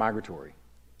 Cardinals are not migratory.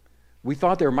 We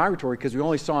thought they were migratory because we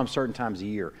only saw them certain times a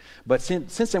year. But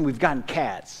since then, we've gotten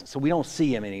cats, so we don't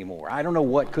see them anymore. I don't know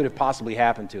what could have possibly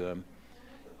happened to them.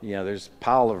 There's a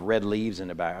pile of red leaves in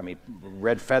the back.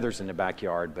 Red feathers in the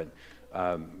backyard. But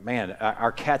man,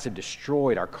 our cats have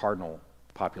destroyed our cardinal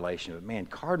population. But man,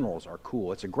 cardinals are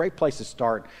cool. It's a great place to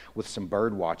start with some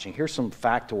bird watching. Here's some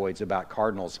factoids about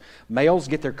cardinals. Males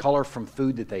get their color from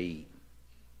food that they eat.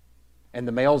 And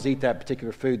the males eat that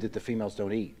particular food that the females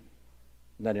don't eat.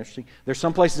 Isn't that interesting? There's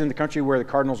some places in the country where the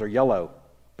cardinals are yellow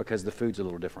because the food's a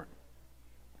little different.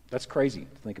 That's crazy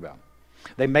to think about.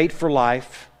 They mate for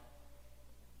life.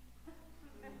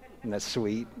 Isn't that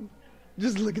sweet?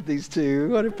 Just look at these two.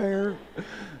 What a pair.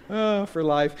 For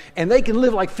life. And they can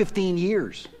live like 15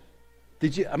 years.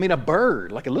 A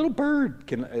bird, like a little bird,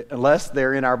 can, unless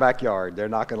they're in our backyard. They're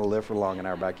not going to live for long in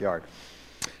our backyard.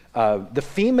 The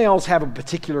females have a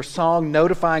particular song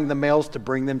notifying the males to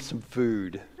bring them some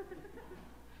food.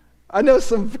 I know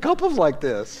some couples like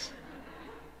this.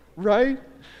 Right?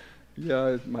 Yeah,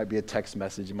 it might be a text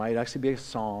message. It might actually be a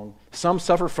song. Some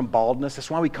suffer from baldness.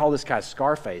 That's why we call this guy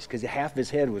Scarface, because half his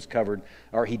head was covered,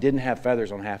 or he didn't have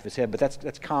feathers on half his head. But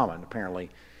that's common, apparently,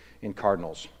 in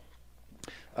cardinals.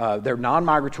 They're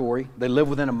non-migratory. They live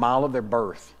within a mile of their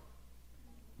birth.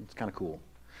 It's kind of cool.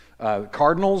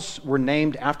 Cardinals were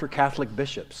named after Catholic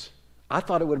bishops. I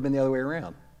thought it would have been the other way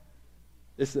around.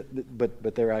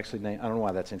 But they're actually named. I don't know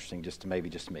why that's interesting, just to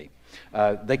me.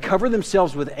 They cover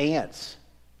themselves with ants.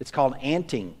 It's called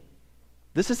anting.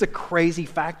 This is a crazy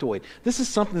factoid. This is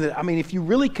something that, if you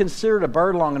really considered a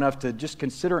bird long enough to just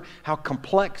consider how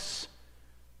complex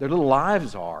their little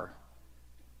lives are,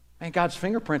 man, God's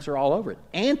fingerprints are all over it.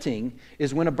 Anting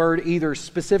is when a bird either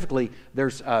specifically, there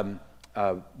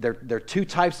are two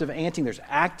types of anting. There's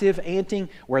active anting,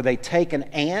 where they take an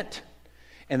ant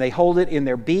and they hold it in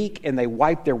their beak and they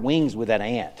wipe their wings with that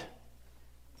ant.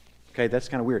 Okay, that's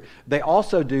kind of weird. They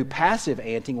also do passive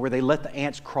anting where they let the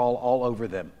ants crawl all over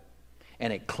them.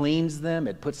 And it cleans them.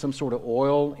 It puts some sort of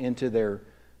oil into their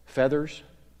feathers.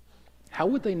 How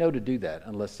would they know to do that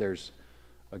unless there's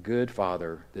a good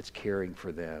father that's caring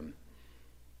for them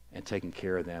and taking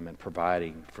care of them and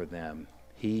providing for them?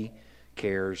 He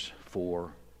cares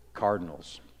for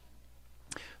cardinals.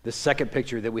 The second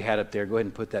picture that we had up there, go ahead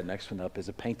and put that next one up, is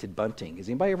a painted bunting.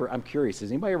 I'm curious,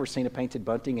 has anybody ever seen a painted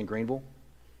bunting in Greenville?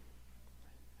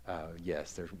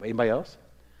 Yes. Anybody else?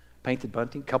 Painted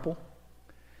bunting? Couple?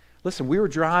 Listen, we were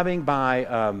driving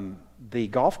by the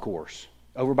golf course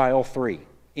over by L3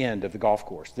 end of the golf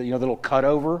course. The little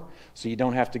cutover, so you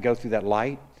don't have to go through that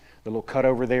light. The little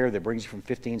cutover there that brings you from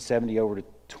 1570 over to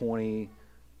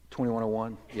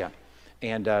 2101. Yeah.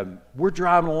 And we're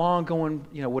driving along going,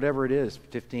 whatever it is,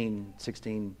 15,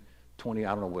 16, 20,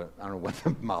 I don't know what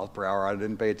the miles per hour, I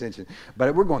didn't pay attention.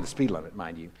 But we're going the speed limit,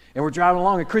 mind you. And we're driving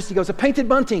along, and Christy goes, a painted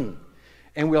bunting.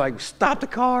 And we're like, stop the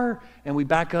car, and we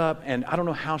back up. And I don't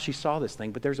know how she saw this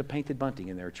thing, but there's a painted bunting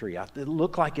in their tree. It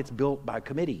looked like it's built by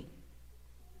committee.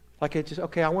 Like it just,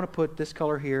 okay, I want to put this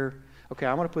color here. Okay,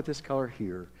 I want to put this color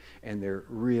here. And they're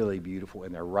really beautiful,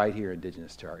 and they're right here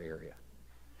indigenous to our area.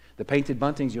 The painted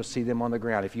buntings, you'll see them on the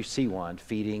ground. If you see one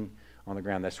feeding on the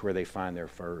ground, that's where they find their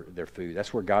food.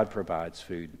 That's where God provides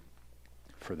food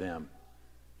for them.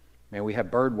 Man, we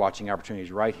have bird watching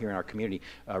opportunities right here in our community.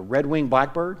 Red-winged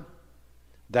blackbird,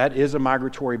 that is a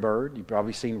migratory bird. You've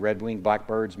probably seen red-winged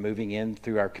blackbirds moving in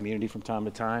through our community from time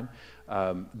to time.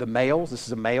 The males, this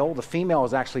is a male. The female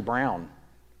is actually brown.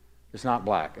 It's not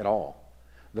black at all.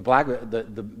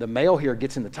 The male here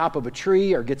gets in the top of a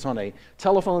tree or gets on a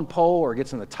telephone pole or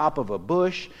gets on the top of a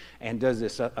bush and does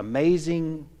this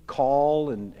amazing call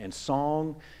and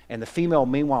song. And the female,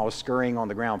 meanwhile, is scurrying on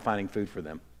the ground finding food for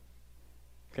them.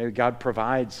 Okay, God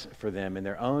provides for them in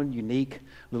their own unique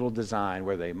little design,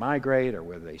 whether they migrate or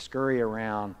whether they scurry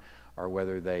around or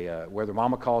whether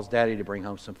mama calls daddy to bring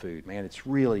home some food. Man, it's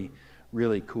really,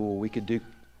 really cool. We could do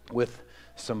with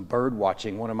some bird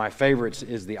watching. One of my favorites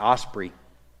is the osprey.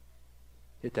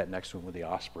 Hit that next one with the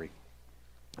osprey.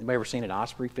 Anybody ever seen an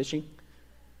osprey fishing?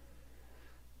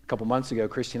 A couple months ago,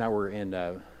 Christy and I were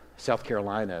in South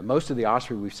Carolina. Most of the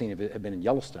osprey we've seen have been in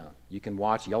Yellowstone. You can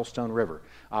watch Yellowstone River.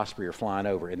 Osprey are flying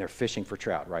over, and they're fishing for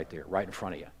trout right there, right in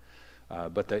front of you.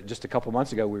 But just a couple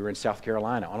months ago, we were in South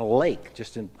Carolina on a lake,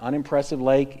 just an unimpressive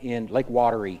lake in Lake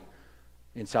Wateree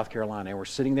in South Carolina. And we're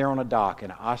sitting there on a dock,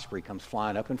 and an osprey comes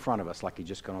flying up in front of us like he's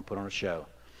just going to put on a show,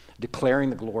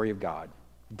 declaring the glory of God.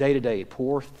 Day to day,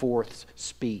 pour forth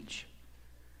speech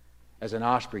as an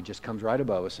osprey just comes right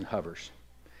above us and hovers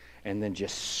and then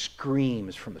just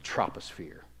screams from the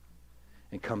troposphere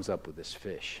and comes up with this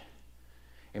fish.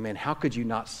 And man, how could you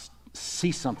not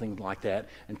see something like that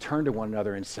and turn to one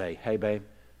another and say, hey, babe,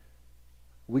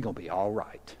 we're going to be all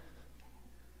right.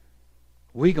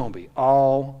 We're going to be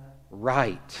all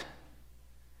right.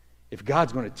 If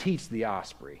God's going to teach the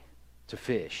osprey to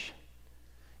fish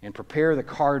and prepare the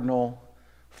cardinal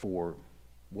for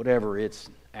whatever it's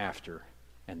after,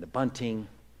 and the bunting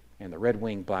and the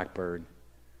red-winged blackbird,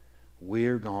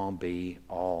 we're going to be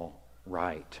all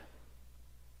right.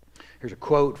 Here's a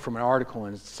quote from an article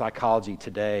in Psychology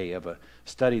Today of a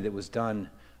study that was done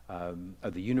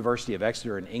at the University of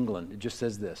Exeter in England. It just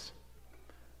says this: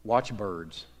 watch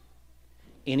birds,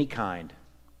 any kind,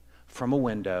 from a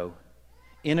window,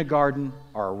 in a garden,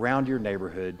 or around your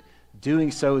neighborhood.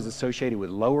 Doing so is associated with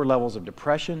lower levels of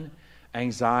depression,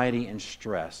 anxiety, and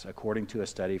stress, according to a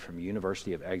study from the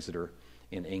University of Exeter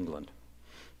in England.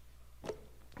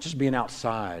 Just being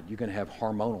outside, you're going to have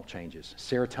hormonal changes.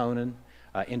 Serotonin,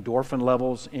 endorphin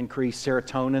levels increase.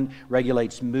 Serotonin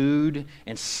regulates mood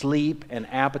and sleep and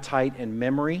appetite and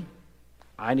memory.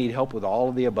 I need help with all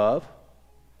of the above.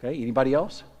 Okay, anybody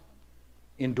else?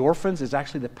 Endorphins is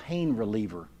actually the pain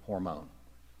reliever hormone.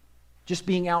 Just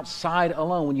being outside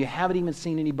alone, when you haven't even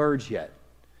seen any birds yet,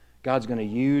 God's going to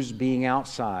use being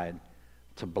outside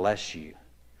to bless you.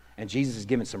 And Jesus is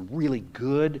giving some really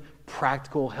good,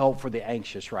 practical help for the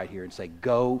anxious right here and say,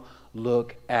 go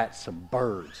look at some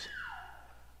birds.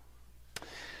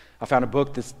 I found a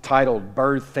book that's titled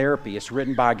Bird Therapy. It's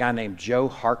written by a guy named Joe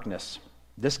Harkness.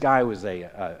 This guy was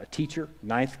a teacher,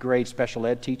 9th grade special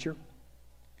ed teacher.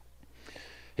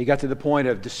 He got to the point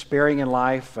of despairing in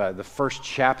life. The first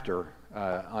chapter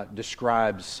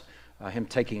describes him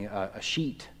taking a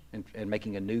sheet and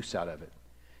making a noose out of it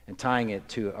and tying it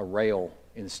to a rail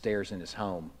in the stairs in his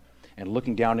home and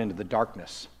looking down into the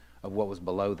darkness of what was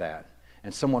below that.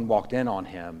 And someone walked in on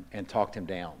him and talked him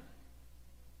down.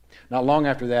 Not long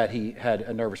after that, he had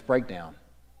a nervous breakdown.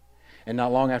 And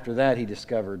not long after that, he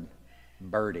discovered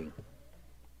birding.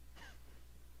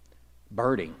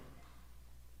 birding,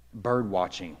 bird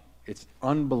watching. It's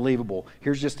unbelievable.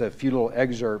 Here's just a few little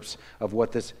excerpts of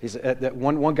what this is. That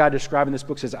one guy describing this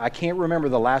book says, I can't remember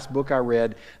the last book I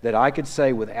read that I could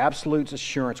say with absolute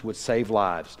assurance would save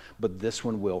lives, but this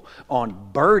one will.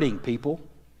 On birding, people.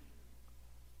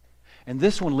 And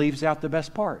this one leaves out the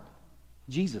best part.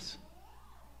 Jesus.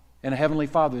 And a Heavenly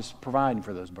Father is providing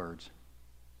for those birds.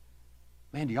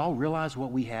 Man, do y'all realize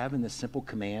what we have in this simple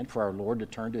command for our Lord to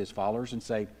turn to His followers and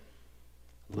say,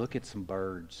 look at some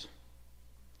birds.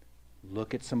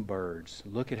 Look at some birds.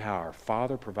 Look at how our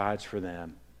Father provides for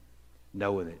them,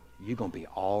 knowing that you're going to be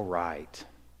all right.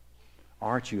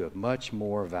 Aren't you of much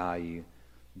more value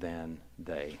than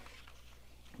they?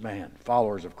 Man,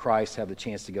 followers of Christ have the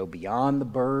chance to go beyond the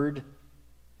bird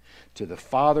to the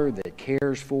Father that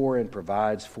cares for and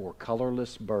provides for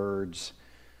colorless birds.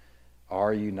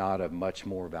 Are you not of much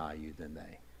more value than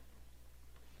they?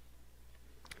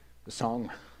 The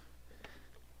song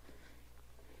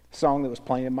that was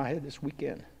playing in my head this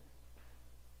weekend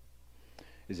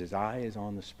is His eye is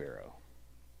on the sparrow.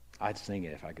 I'd sing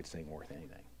it if I could sing worth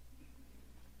anything.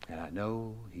 And I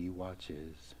know He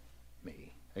watches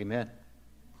me. Amen.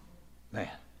 Man.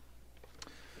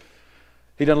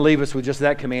 He doesn't leave us with just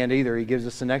that command either. He gives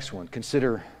us the next one.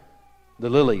 Consider the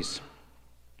lilies.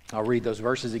 I'll read those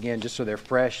verses again just so they're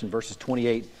fresh in verses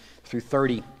 28 through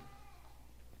 30.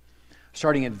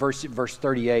 Starting at verse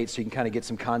 38 so you can kind of get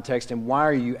some context. And why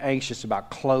are you anxious about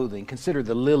clothing? Consider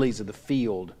the lilies of the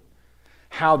field,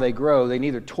 how they grow. They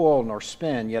neither toil nor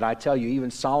spin. Yet I tell you, even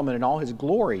Solomon in all his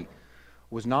glory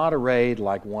was not arrayed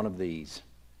like one of these.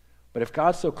 But if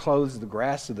God so clothes the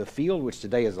grass of the field, which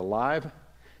today is alive,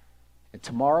 and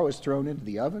tomorrow is thrown into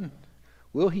the oven,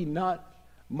 will He not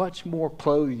much more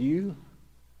clothe you,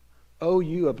 O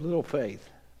you of little faith?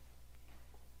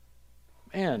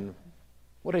 Man,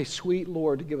 what a sweet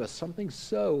Lord to give us something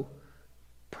so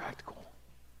practical,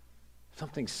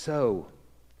 something so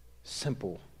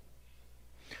simple.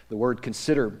 The word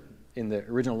consider in the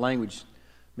original language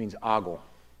means ogle.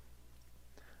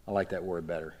 I like that word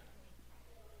better.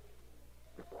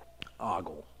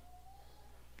 Ogle.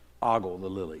 Ogle the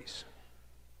lilies.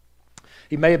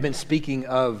 He may have been speaking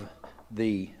of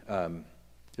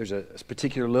there's a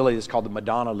particular lily that's called the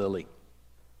Madonna lily.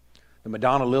 The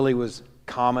Madonna lily was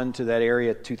common to that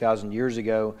area 2,000 years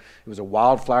ago. It was a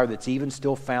wildflower that's even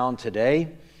still found today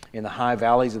in the high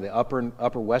valleys of the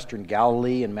upper western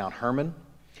Galilee and Mount Hermon.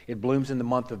 It blooms in the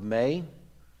month of May.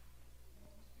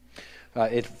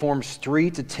 It forms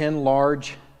 3 to 10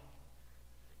 large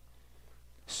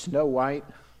snow white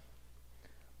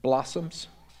blossoms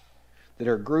that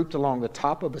are grouped along the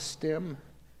top of a stem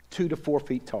 2 to 4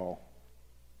 feet tall.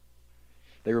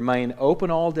 They remain open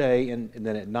all day, and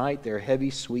then at night their heavy,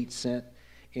 sweet scent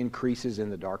increases in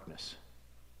the darkness.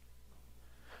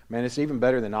 Man, it's even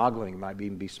better than ogling. It might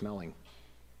even be smelling.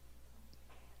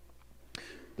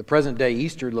 The present-day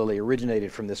Easter lily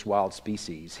originated from this wild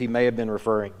species. He may have been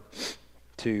referring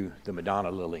to the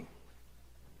Madonna lily.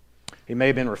 He may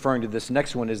have been referring to this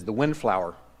next one as the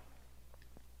windflower.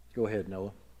 Go ahead,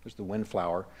 Noah. There's the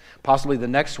windflower. Possibly the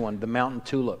next one, the mountain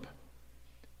tulip.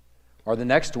 Or the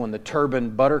next one, the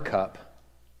turban buttercup.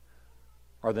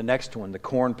 Or the next one, the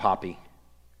corn poppy.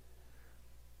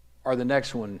 Or the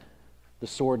next one, the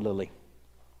sword lily.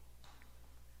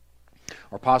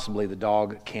 Or possibly the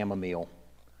dog chamomile.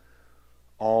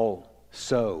 All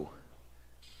so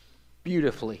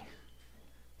beautifully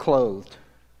clothed.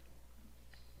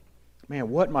 Man,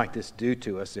 what might this do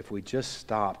to us if we just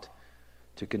stopped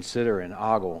to consider and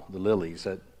ogle the lilies?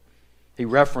 He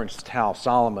referenced how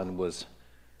Solomon was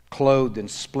clothed in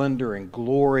splendor and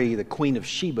glory. The Queen of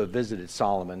Sheba visited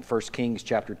Solomon. 1 Kings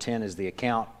chapter 10 is the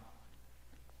account.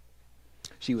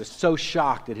 She was so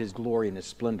shocked at his glory and his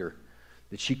splendor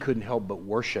that she couldn't help but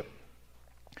worship.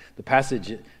 The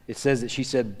passage, it says that she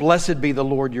said, "Blessed be the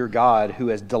Lord your God who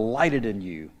has delighted in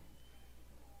you.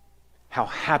 How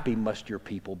happy must your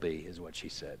people be," is what she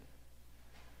said.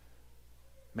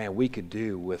 Man, we could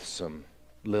do with some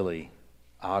lily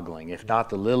ogling. If not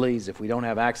the lilies, if we don't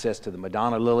have access to the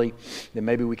Madonna lily, then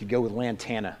maybe we could go with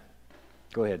lantana.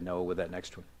 Go ahead, Noah, with that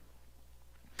next one.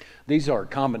 These are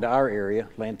common to our area.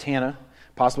 Lantana.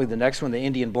 Possibly the next one, the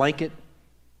Indian blanket.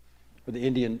 Or the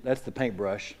Indian, that's the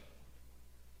paintbrush.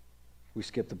 We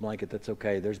skipped the blanket, that's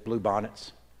okay. There's blue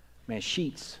bonnets. Man,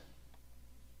 sheets.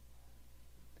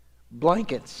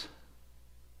 Blankets.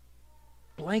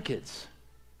 Blankets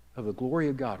of the glory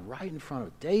of God right in front of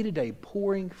it, day to day,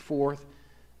 pouring forth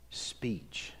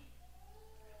speech.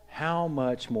 How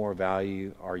much more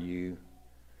value are you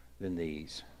than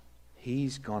these?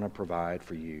 He's going to provide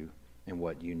for you and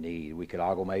what you need. We could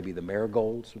ogle maybe the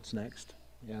marigolds. What's next?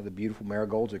 Yeah, the beautiful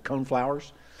marigolds or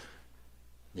coneflowers.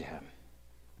 Yeah.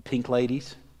 The pink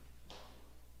ladies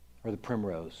or the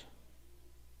primrose.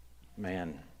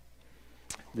 Man,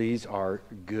 these are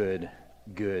good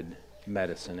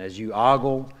medicine. As you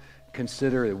ogle,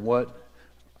 consider what,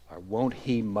 or won't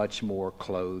he much more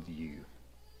clothe you?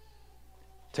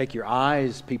 Take your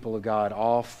eyes, people of God,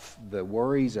 off the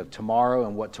worries of tomorrow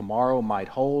and what tomorrow might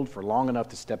hold for long enough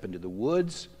to step into the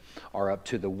woods or up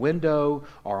to the window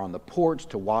or on the porch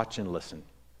to watch and listen.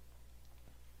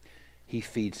 He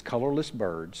feeds colorless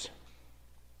birds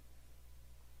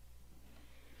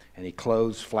and he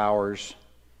clothes flowers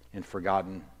in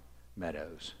forgotten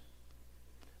meadows.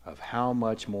 Of how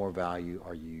much more value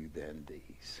are you than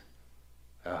these?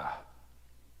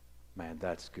 Man,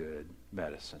 that's good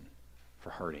medicine for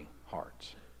hurting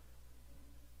hearts.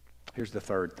 Here's the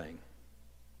third thing.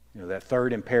 That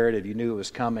third imperative, you knew it was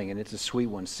coming, and it's a sweet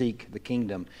one. Seek the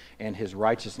kingdom and his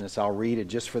righteousness. I'll read it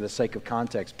just for the sake of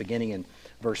context. Beginning in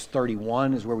verse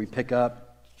 31 is where we pick up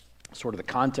sort of the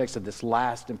context of this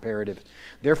last imperative.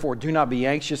 Therefore, do not be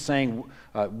anxious, saying,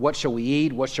 what shall we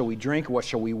eat? What shall we drink? What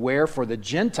shall we wear? For the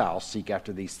Gentiles seek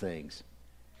after these things.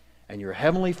 And your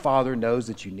heavenly Father knows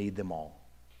that you need them all.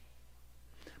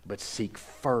 But seek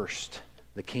first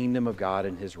the kingdom of God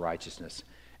and his righteousness,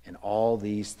 and all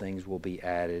these things will be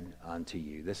added unto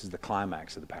you. This is the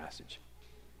climax of the passage.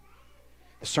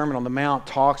 The Sermon on the Mount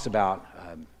talks about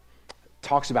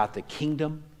the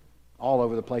kingdom all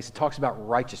over the place. It talks about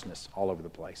righteousness all over the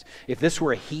place. If this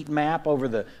were a heat map over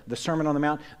the Sermon on the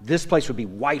Mount, this place would be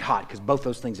white hot because both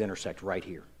those things intersect right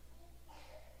here.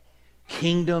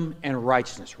 Kingdom and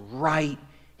righteousness right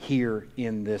here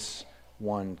in this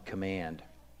one command.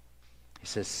 He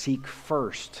says, seek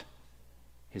first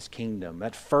his kingdom.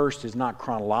 That first is not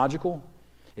chronological.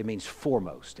 It means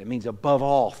foremost. It means above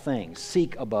all things.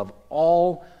 Seek above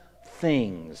all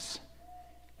things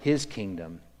his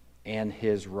kingdom and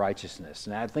his righteousness.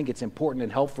 And I think it's important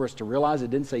and helpful for us to realize it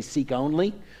didn't say seek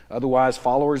only. Otherwise,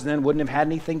 followers then wouldn't have had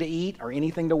anything to eat or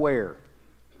anything to wear.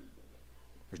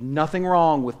 There's nothing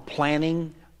wrong with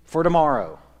planning for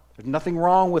tomorrow. There's nothing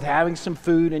wrong with having some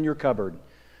food in your cupboard.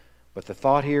 But the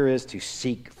thought here is to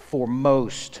seek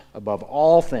foremost, above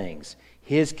all things,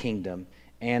 his kingdom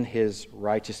and his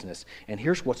righteousness. And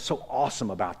here's what's so awesome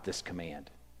about this command.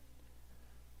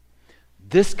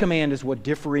 This command is what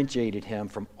differentiated him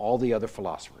from all the other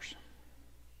philosophers.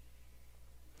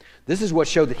 This is what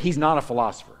showed that he's not a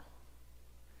philosopher.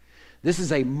 This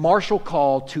is a martial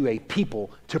call to a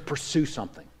people to pursue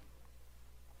something.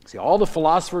 See, all the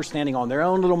philosophers standing on their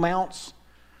own little mounts,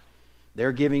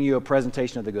 they're giving you a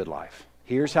presentation of the good life.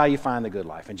 Here's how you find the good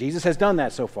life. And Jesus has done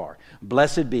that so far.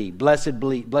 Blessed be, blessed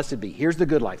be, blessed be. Here's the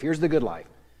good life. Here's the good life.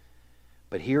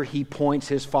 But here he points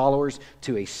his followers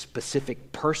to a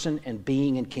specific person and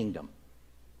being and kingdom.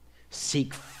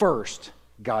 Seek first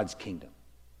God's kingdom.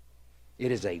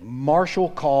 It is a martial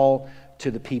call to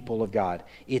the people of God.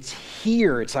 It's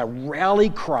here. It's a rally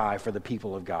cry for the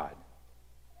people of God.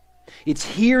 It's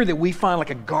here that we find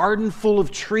like a garden full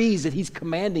of trees that he's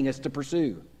commanding us to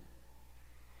pursue.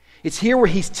 It's here where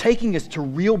he's taking us to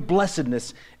real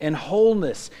blessedness and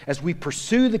wholeness as we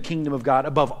pursue the kingdom of God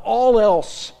above all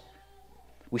else.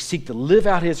 We seek to live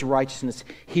out his righteousness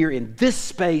here in this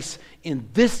space, in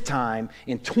this time,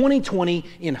 in 2020,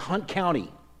 in Hunt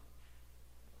County.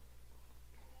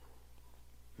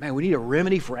 Man, we need a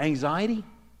remedy for anxiety.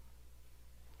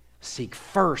 Seek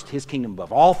first his kingdom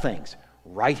above all things,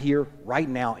 right here, right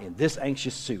now, in this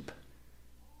anxious soup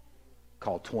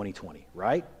called 2020,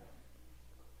 right?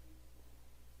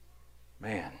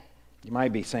 Man, you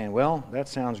might be saying, well, that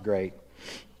sounds great.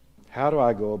 How do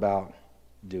I go about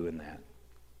doing that?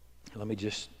 Let me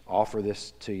just offer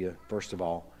this to you. First of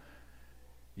all,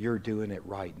 you're doing it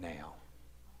right now.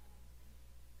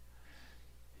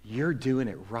 You're doing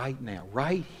it right now,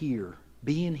 right here,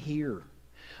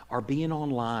 or being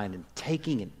online and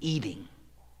taking and eating.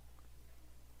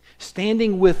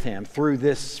 Standing with him through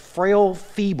this frail,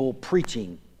 feeble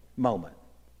preaching moment.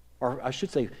 Or I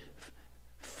should say,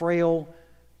 frail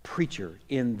preacher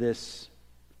in this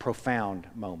profound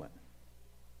moment.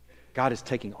 God is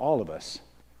taking all of us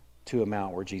to a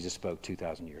mount where Jesus spoke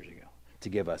 2,000 years ago to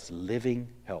give us living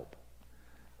help,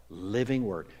 living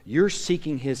word. You're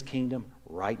seeking his kingdom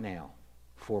right now,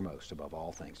 foremost above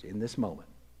all things, in this moment.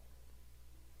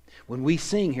 When we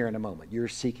sing here in a moment, you're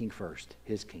seeking first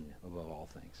his kingdom above all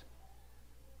things.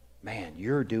 Man,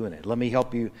 you're doing it. Let me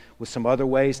help you with some other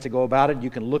ways to go about it.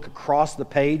 You can look across the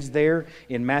page there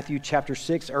in Matthew chapter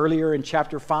 6, earlier in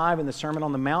chapter 5 in the Sermon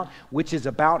on the Mount, which is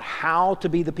about how to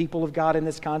be the people of God in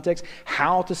this context,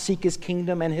 how to seek His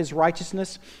kingdom and His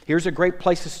righteousness. Here's a great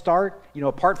place to start,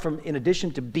 apart from, in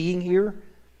addition to being here.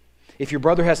 If your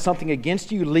brother has something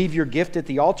against you, leave your gift at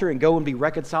the altar and go and be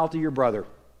reconciled to your brother.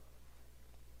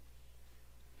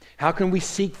 How can we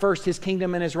seek first His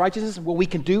kingdom and His righteousness? Well, we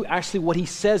can do actually what He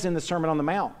says in the Sermon on the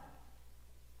Mount.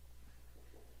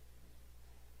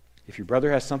 If your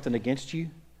brother has something against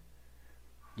you,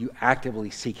 you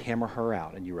actively seek him or her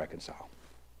out and you reconcile.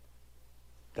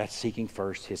 That's seeking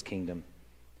first His kingdom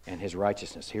and His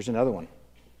righteousness. Here's another one.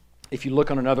 If you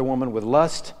look on another woman with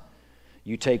lust,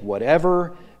 you take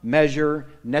whatever measure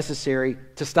necessary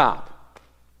to stop.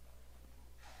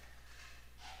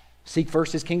 Seek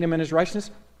first His kingdom and His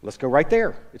righteousness. Let's go right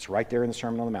there. It's right there in the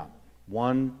Sermon on the Mount.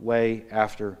 One way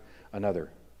after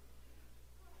another.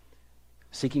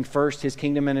 Seeking first His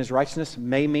kingdom and His righteousness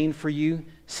may mean for you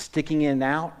sticking it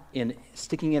out in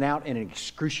an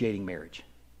excruciating marriage.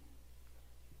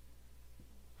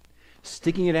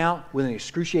 Sticking it out with an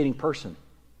excruciating person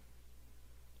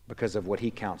because of what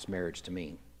he counts marriage to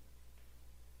mean.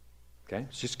 Okay?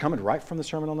 It's just coming right from the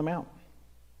Sermon on the Mount.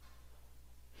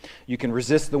 You can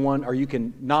resist the one, or you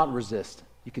can not resist.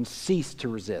 You can cease to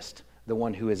resist the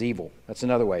one who is evil. That's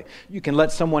another way. You can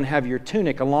let someone have your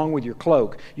tunic along with your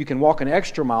cloak. You can walk an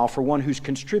extra mile for one who's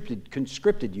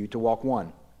conscripted you to walk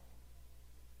one.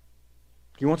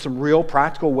 You want some real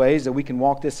practical ways that we can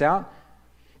walk this out?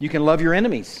 You can love your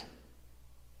enemies.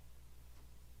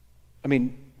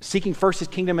 Seeking first His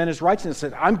kingdom and His righteousness,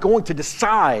 I'm going to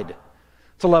decide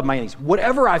to love my enemies.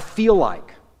 Whatever I feel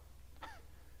like.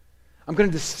 I'm going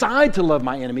to decide to love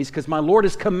my enemies because my Lord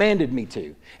has commanded me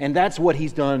to. And that's what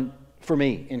He's done for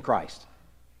me in Christ.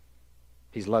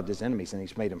 He's loved His enemies and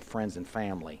He's made them friends and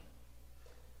family.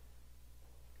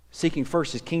 Seeking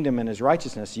first His kingdom and His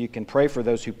righteousness, you can pray for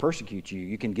those who persecute you.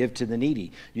 You can give to the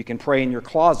needy. You can pray in your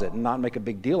closet and not make a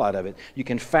big deal out of it. You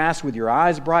can fast with your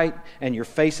eyes bright and your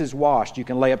faces washed. You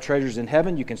can lay up treasures in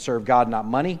heaven. You can serve God, not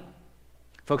money.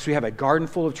 Folks, we have a garden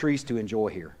full of trees to enjoy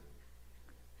here.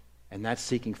 And that's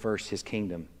seeking first His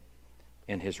kingdom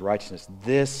and His righteousness.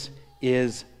 This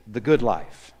is the good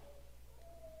life.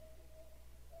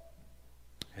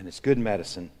 And it's good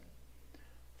medicine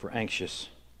for anxious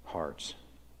hearts.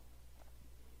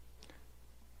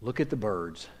 Look at the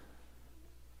birds,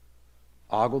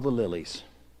 ogle the lilies,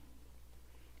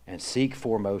 and seek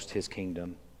foremost His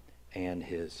kingdom and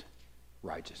His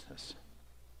righteousness.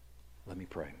 Let me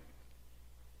pray.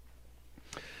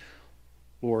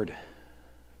 Lord,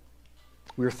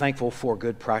 we are thankful for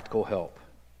good practical help.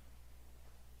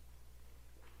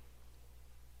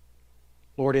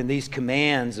 Lord, in these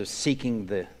commands of seeking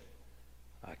the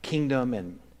kingdom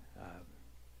and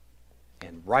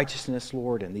righteousness,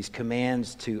 Lord, and these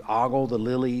commands to ogle the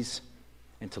lilies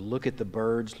and to look at the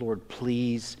birds, Lord,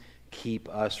 please keep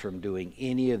us from doing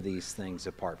any of these things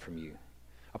apart from You,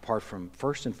 apart from,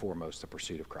 first and foremost, the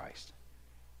pursuit of Christ.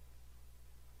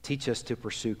 Teach us to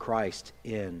pursue Christ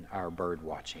in our bird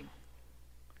watching,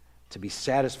 to be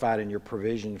satisfied in Your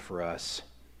provision for us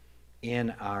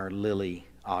in our lily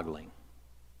ogling.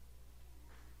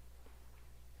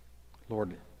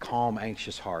 Lord, calm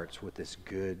anxious hearts with this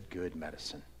good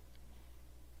medicine.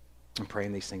 I'm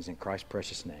praying these things in Christ's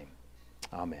precious name.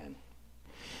 Amen.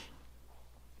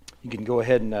 You can go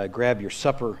ahead and grab your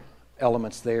supper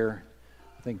elements there.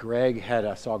 I think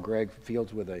I saw Greg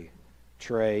Fields with a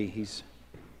tray. He's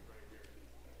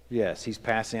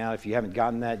passing out. If you haven't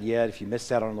gotten that yet, if you missed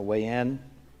that on the way in.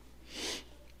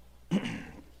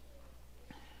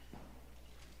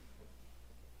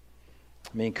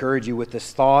 Let me encourage you with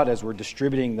this thought as we're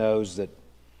distributing those that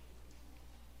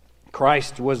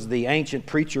Christ was the ancient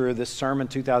preacher of this sermon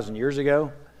 2,000 years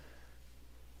ago.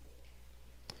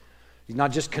 He's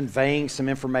not just conveying some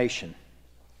information.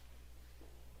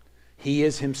 He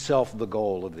is Himself the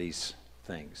goal of these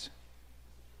things.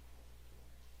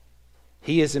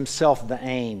 He is Himself the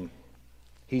aim.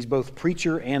 He's both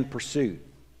preacher and pursuit.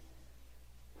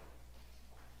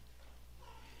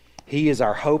 He is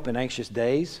our hope in anxious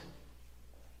days.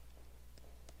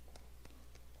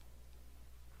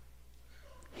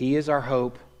 He is our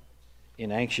hope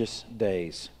in anxious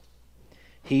days.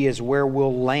 He is where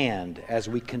we'll land as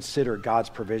we consider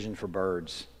God's provision for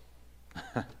birds.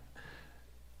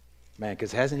 Man,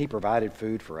 because hasn't He provided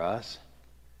food for us?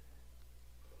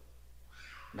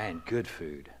 Man, good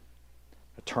food.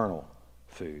 Eternal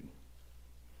food.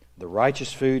 The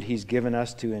righteous food He's given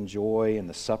us to enjoy in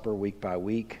the supper week by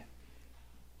week.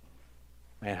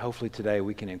 Man, hopefully today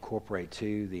we can incorporate,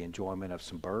 too, the enjoyment of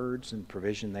some birds and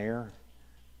provision there,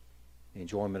 the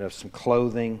enjoyment of some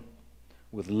clothing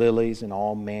with lilies and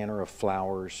all manner of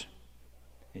flowers,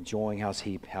 enjoying how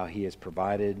he has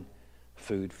provided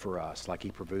food for us, like he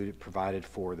provided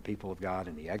for the people of God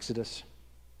in the Exodus,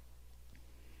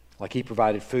 like he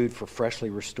provided food for freshly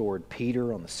restored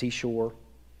Peter on the seashore,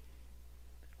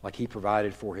 like he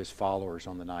provided for his followers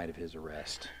on the night of his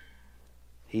arrest.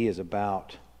 He is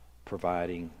about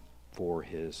providing for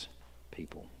his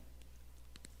people.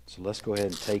 So let's go ahead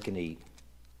and take and eat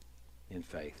in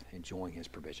faith, enjoying his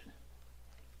provision.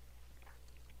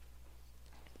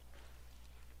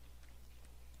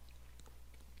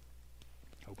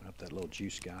 Open up that little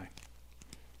juice guy.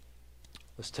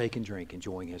 Let's take and drink,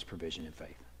 enjoying his provision in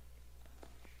faith.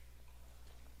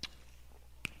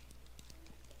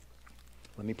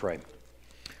 Let me pray.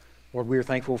 Lord, we are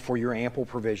thankful for your ample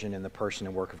provision in the person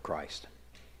and work of Christ.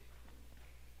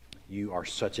 You are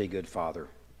such a good Father.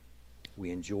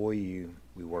 We enjoy you.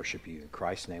 We worship you. In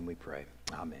Christ's name we pray.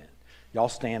 Amen. Y'all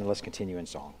stand and let's continue in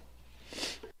song.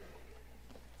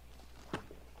 I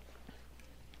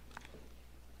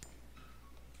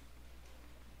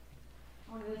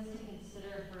want us to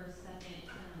consider for a second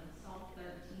Psalm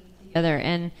 13 together.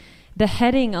 And the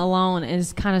heading alone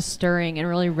is kind of stirring and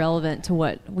really relevant to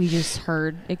what we just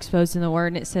heard exposed in the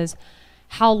Word. And it says,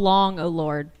 "How long, O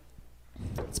Lord?"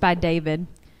 It's by David.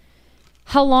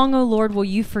 "How long, O Lord, will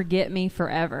you forget me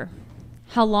forever?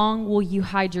 How long will you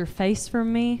hide your face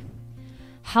from me?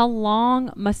 How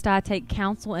long must I take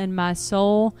counsel in my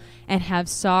soul and have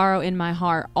sorrow in my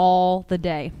heart all the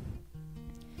day?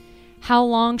 How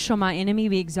long shall my enemy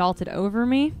be exalted over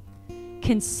me?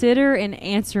 Consider and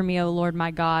answer me, O Lord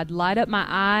my God. Light up my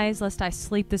eyes, lest I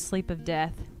sleep the sleep of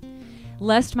death.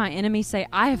 Lest my enemy say,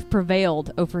 I have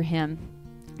prevailed over him.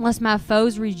 Lest my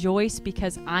foes rejoice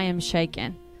because I am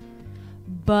shaken.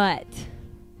 But,"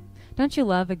 don't you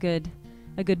love a good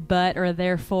but or a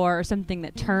therefore or something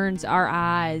that turns our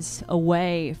eyes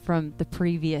away from the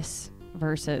previous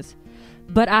verses?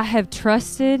 "But I have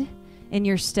trusted in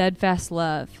your steadfast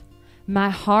love. My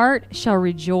heart shall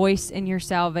rejoice in your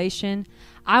salvation.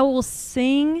 I will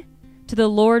sing to the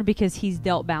Lord because he's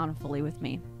dealt bountifully with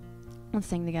me." Let's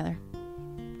sing together.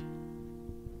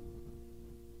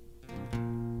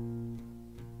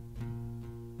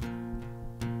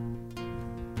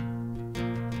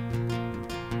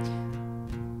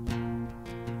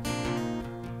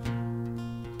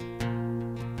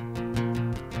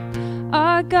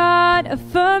 Our God, a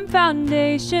firm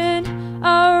foundation,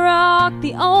 a rock,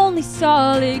 the only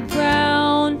solid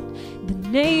ground. The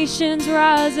nations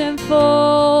rise and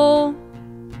fall.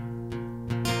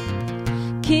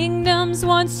 Kingdoms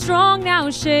once strong, now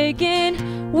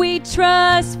shaken. We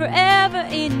trust forever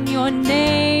in your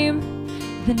name,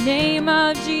 the name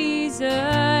of Jesus.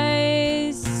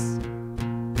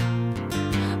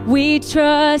 We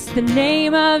trust the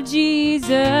name of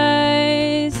Jesus.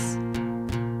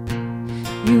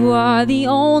 You are the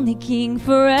only King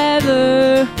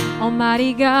forever.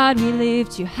 Almighty God, we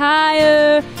lift you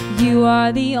higher. You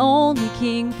are the only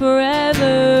King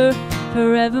forever,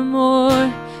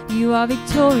 forevermore. You are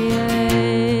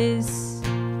victorious,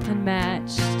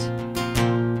 unmatched.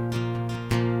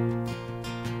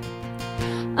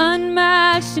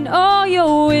 Unmatched in all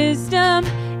your wisdom,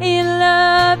 in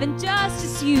love and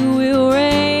justice you will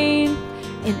reign,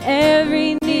 and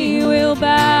every knee will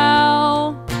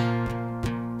bow.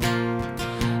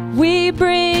 We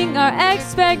bring our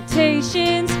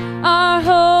expectations, our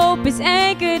hope is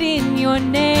anchored in your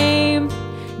name,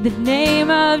 the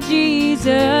name of Jesus.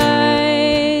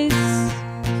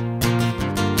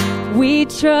 We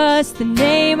trust the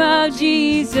name of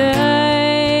Jesus.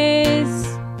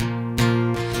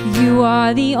 You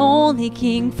are the only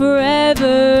King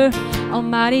forever.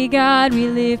 Almighty God, we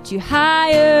lift you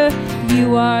higher.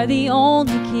 You are the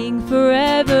only King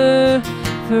forever,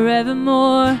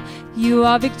 forevermore. You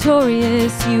are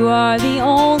victorious, you are the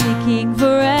only King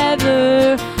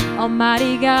forever.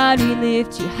 Almighty God, we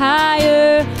lift you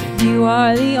higher. You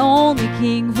are the only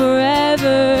King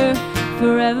forever,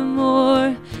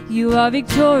 forevermore. You are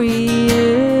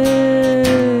victorious.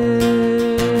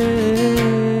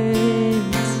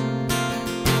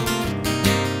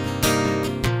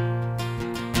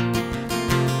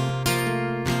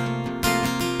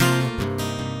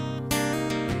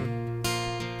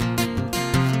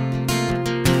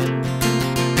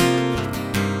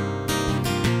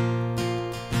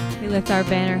 Lift our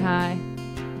banner high.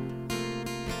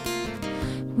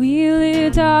 We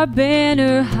lift our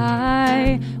banner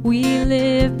high. We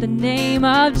lift the name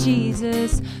of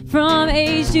Jesus. From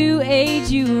age to age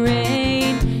you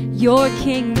reign. Your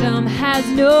kingdom has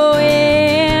no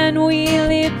end. We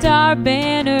lift our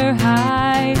banner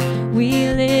high. We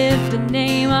lift the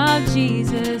name of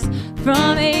Jesus.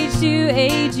 From age to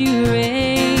age you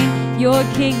reign. Your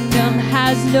kingdom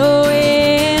has no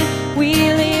end. We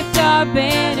lift our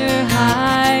banner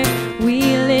high. We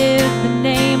lift the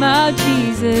name of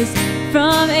Jesus.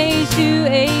 From age to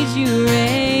age you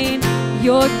reign.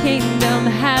 Your kingdom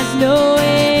has no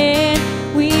end.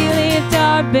 We lift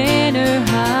our banner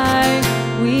high.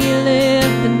 We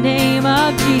lift the name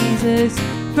of Jesus.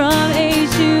 From age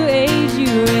to age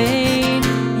you reign.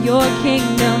 Your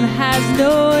kingdom has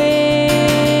no end.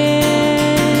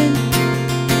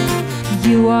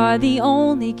 You are the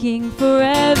only King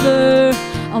forever.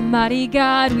 Almighty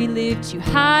God, we lift you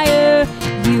higher.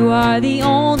 You are the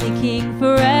only King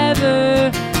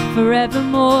forever,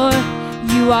 forevermore.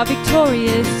 You are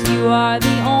victorious. You are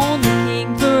the only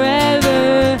King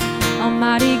forever.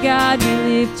 Almighty God, we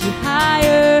lift you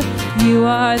higher. You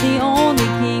are the only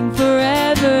King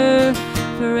forever,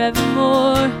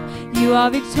 forevermore. You are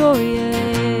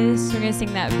victorious. We're going to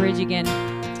sing that bridge again.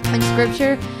 In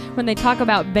Scripture, when they talk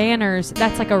about banners,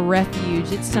 that's like a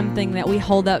refuge. It's something that we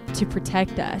hold up to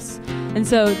protect us. And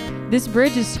so this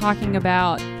bridge is talking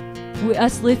about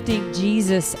us lifting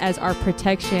Jesus as our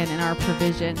protection and our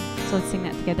provision. So let's sing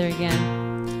that together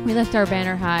again. We lift our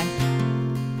banner high.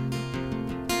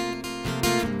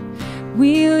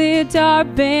 We lift our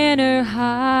banner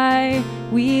high.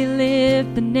 We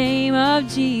lift the name of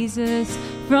Jesus.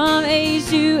 From age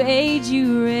to age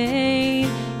you reign.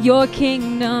 Your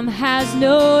kingdom has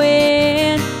no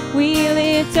end. We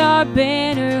lift our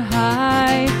banner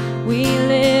high. We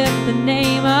lift the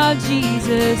name of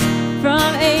Jesus.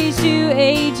 From age to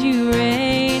age you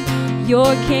reign.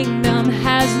 Your kingdom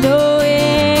has no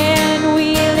end.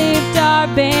 We lift our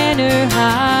banner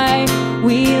high.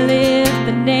 We lift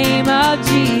the name of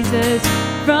Jesus.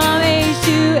 From age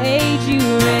to age you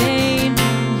reign.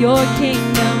 Your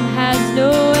kingdom has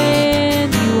no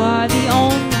end. You are the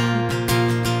only.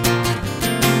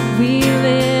 We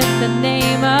lift the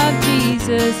name of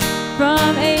Jesus.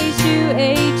 From age to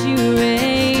age you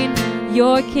reign.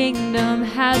 Your kingdom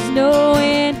has no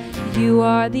end. You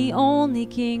are the only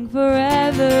King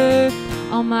forever.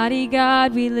 Almighty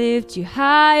God, we lift you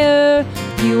higher.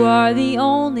 You are the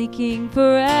only King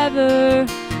forever,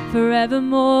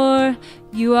 forevermore.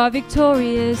 You are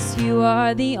victorious. You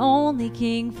are the only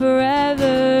King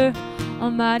forever.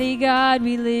 Almighty God,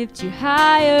 we lift you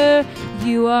higher.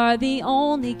 You are the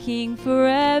only King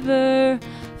forever,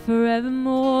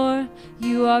 forevermore.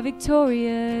 You are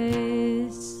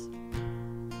victorious.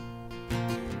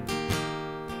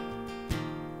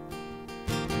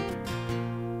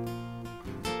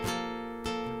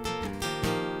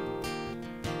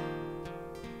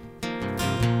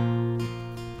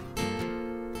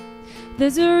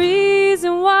 There's a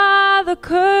reason why the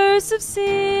curse of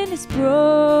sin is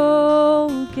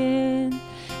broken.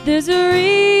 There's a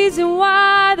reason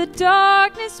why the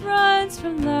darkness runs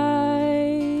from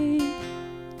light.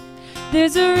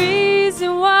 There's a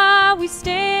reason why we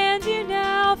stand here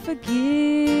now forgiven.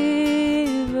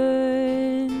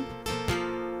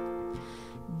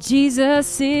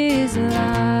 Jesus is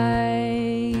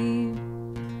alive.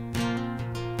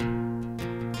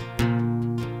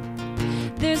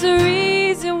 There's a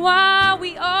reason why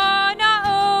we are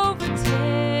not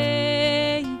overtaken.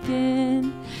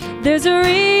 There's a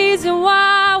reason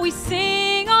why we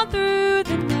sing on through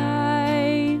the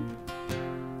night.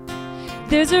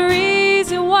 There's a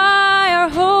reason why our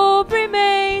hope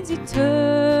remains eternal.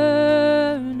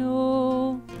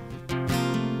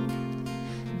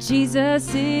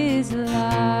 Jesus is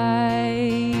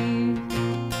alive.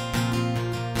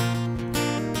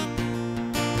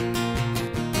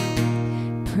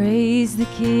 Praise the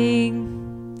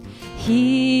King,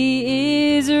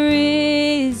 He is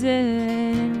risen.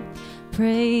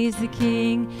 Praise the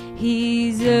King,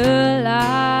 He's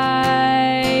alive.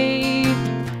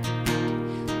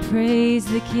 Praise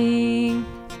the King,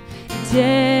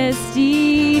 death's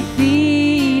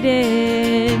defeated.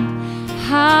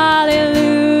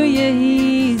 Hallelujah,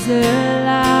 He's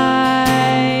alive.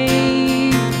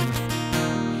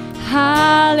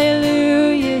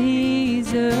 Hallelujah,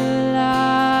 He's alive.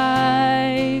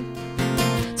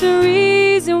 It's a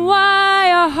reason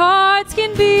why our hearts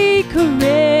can be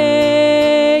courageous.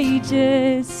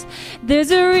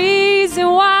 There's a reason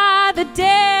why the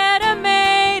dead are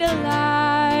made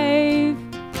alive.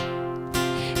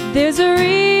 There's a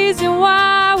reason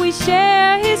why we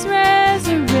share His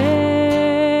resurrection.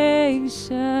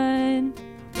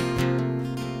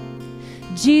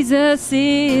 Jesus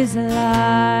is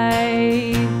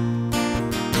alive.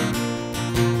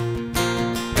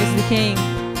 Praise King.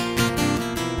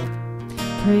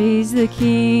 Praise the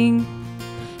King.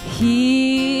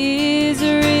 He is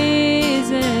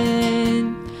risen.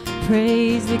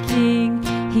 Praise the King.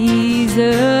 He's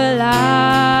alive.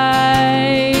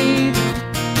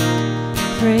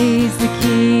 Praise the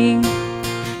King.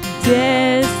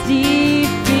 Death's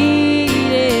defeated.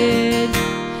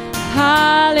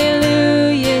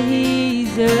 Hallelujah.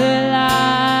 He's alive.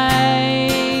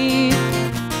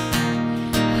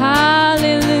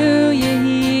 Hallelujah.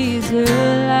 He's alive.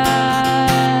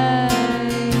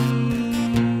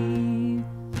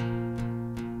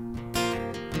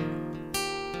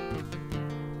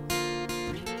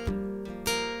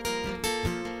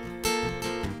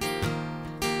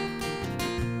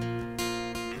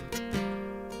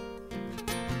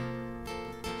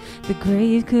 The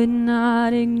grave could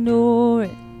not ignore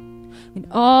it. When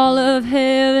all of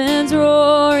heaven's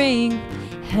roaring,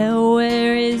 hell,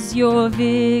 where is your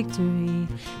victory?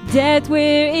 Death,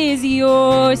 where is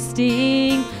your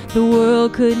sting? The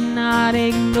world could not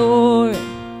ignore it.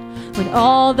 When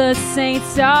all the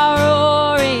saints are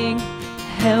roaring,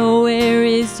 hell, where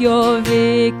is your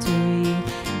victory?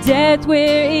 Death,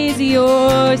 where is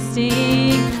your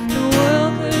sting? The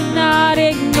world could not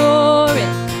ignore it.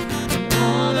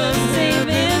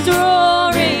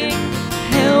 Roaring,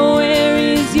 hell, where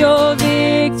is your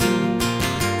victory?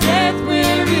 Death,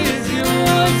 where is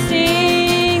your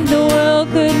sting? The world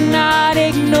could not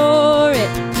ignore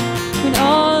it. When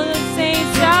all the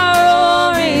saints are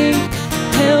roaring,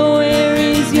 hell, where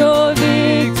is your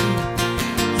victory?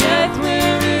 Death,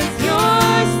 where is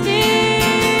your sting?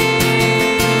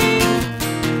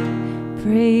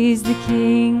 Praise the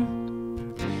King.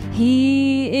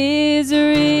 He is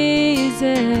risen.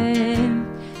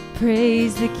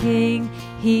 Praise the King,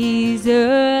 He's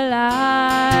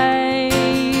alive.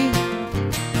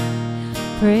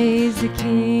 Praise the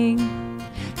King,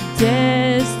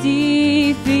 death's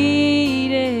defeated.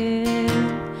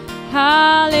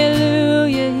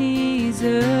 Hallelujah, He's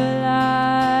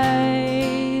alive.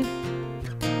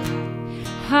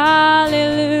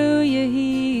 Hallelujah,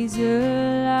 He's alive.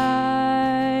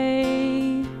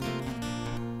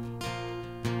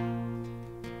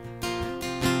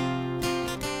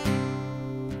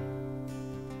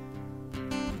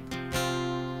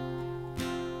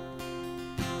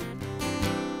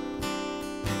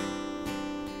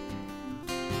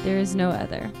 There is no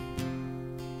other.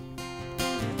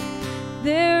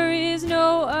 There is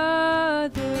no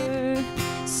other,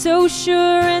 so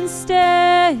sure and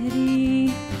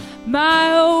steady.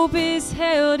 My hope is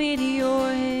held in your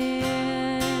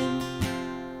hand.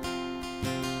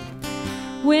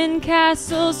 When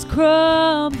castles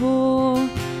crumble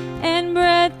and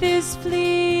breath is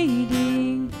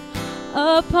fleeting,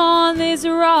 upon this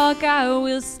rock I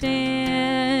will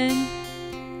stand.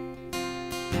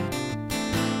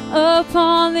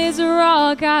 Upon this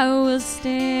rock I will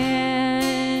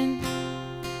stand.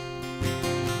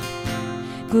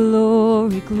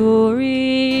 Glory,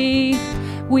 glory,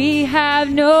 we have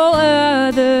no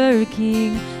other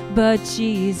King but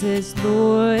Jesus,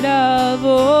 Lord of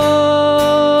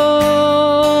all.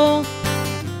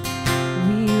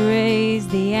 We raise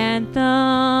the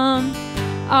anthem,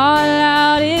 our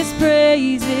loudest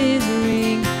praises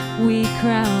ring. We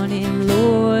crown Him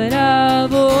Lord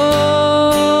of all.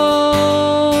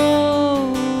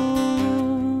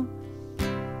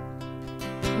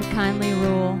 Kindly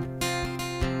rule.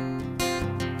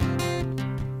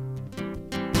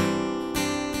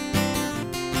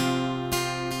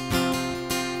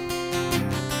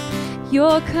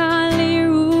 Your kindly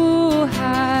rule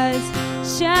has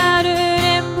shattered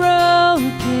and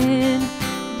broken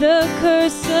the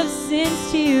curse of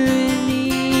sin's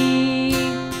tyranny.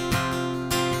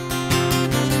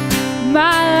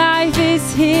 My life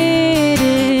is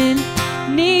hidden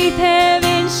 'neath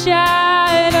heaven's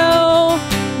shadow.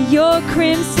 Your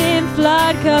crimson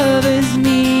flood covers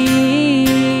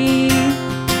me.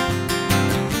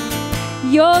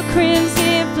 Your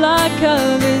crimson flood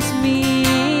covers me.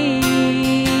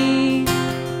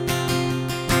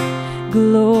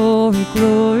 Glory,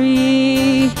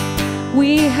 glory,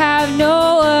 we have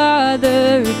no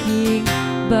other King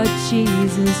but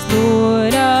Jesus,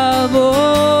 Lord of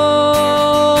all.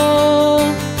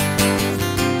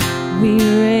 We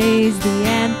raise the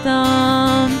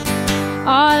anthem,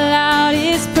 our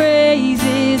loudest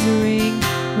praises ring.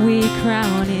 We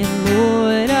crown Him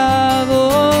Lord of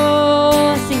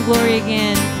all. Sing glory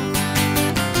again.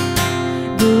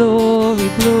 Glory,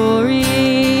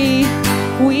 glory,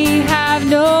 we have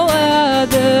no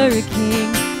other King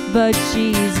but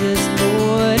Jesus,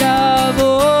 Lord of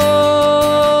all.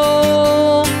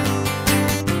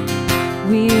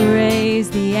 We raise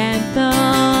the anthem,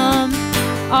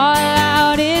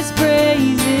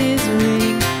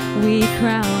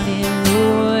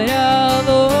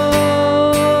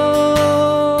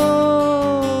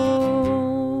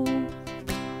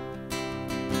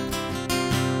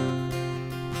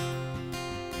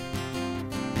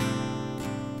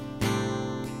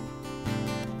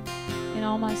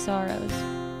 all my sorrows.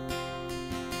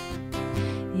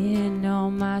 In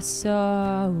all my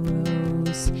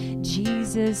sorrows,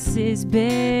 Jesus is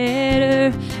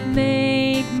better.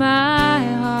 Make my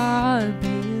heart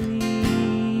believe.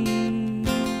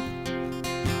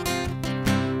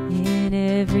 In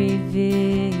every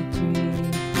victory,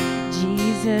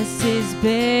 Jesus is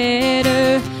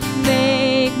better.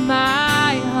 Make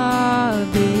my heart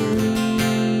believe.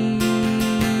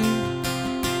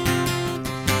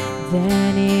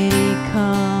 Than any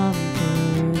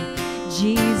comfort,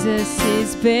 Jesus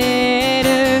is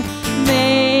better.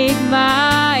 Make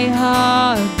my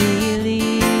heart believe.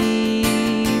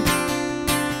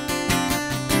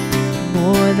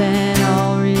 More than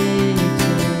all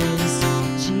riches,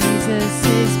 Jesus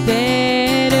is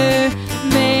better.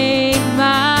 Make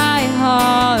my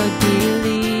heart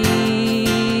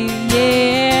believe.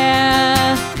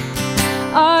 Yeah,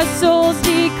 our souls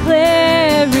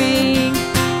declaring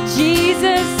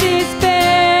Jesus is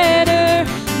better.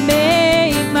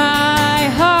 Make my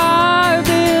heart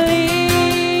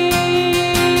believe.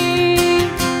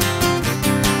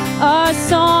 A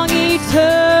song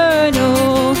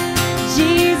eternal,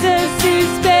 Jesus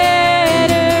is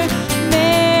better.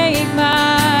 Make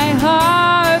my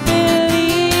heart believe.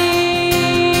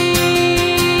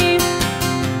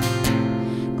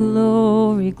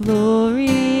 Glory,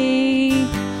 glory,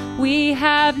 we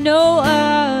have no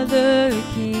other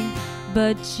King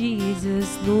but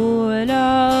Jesus, Lord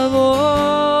of all.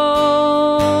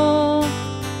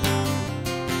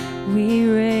 We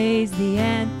raise the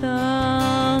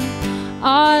anthem,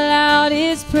 our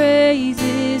loudest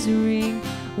praises ring.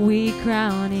 We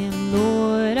crown him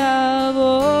Lord of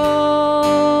all.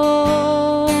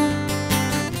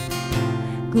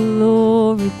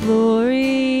 Glory,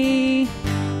 glory,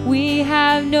 we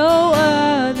have no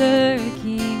other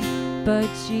King but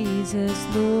Jesus,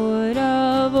 Lord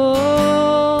of all.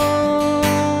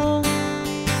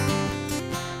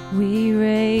 We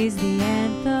raise the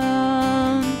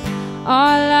anthem,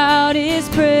 our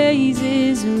loudest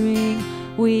praises ring.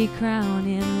 We crown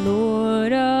him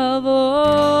Lord of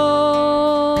all.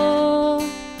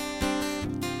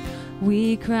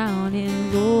 We crown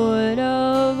him Lord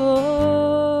of all.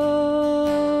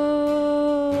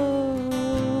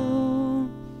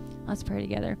 Let's pray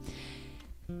together.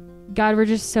 God, we're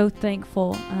just so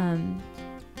thankful,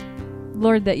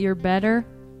 Lord, that you're better.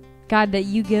 God, that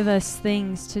you give us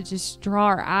things to just draw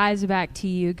our eyes back to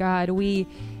you. God, we,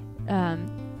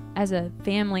 as a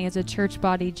family, as a church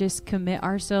body, just commit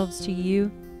ourselves to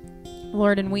you,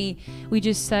 Lord, and we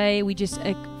just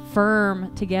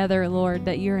affirm together, Lord,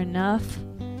 that you're enough,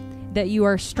 that you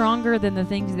are stronger than the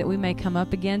things that we may come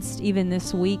up against, even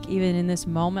this week, even in this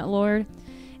moment, Lord.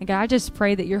 And God, I just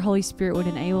pray that your Holy Spirit would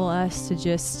enable us to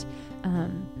just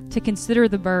to consider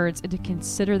the birds and to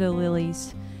consider the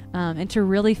lilies, and to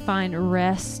really find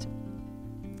rest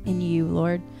in you,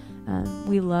 Lord.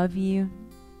 We love you.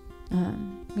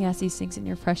 We ask these things in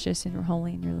your precious and your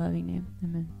holy and your loving name.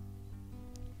 Amen.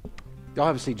 Y'all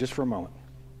have a seat just for a moment.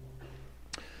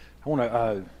 I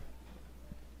want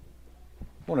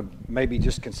to maybe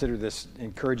just consider this,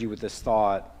 encourage you with this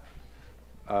thought.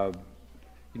 I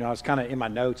was kind of in my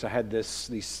notes. I had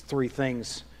these three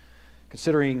things,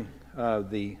 considering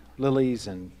the lilies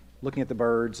and looking at the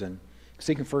birds and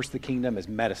seeking first the kingdom as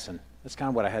medicine. That's kind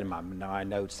of what I had in my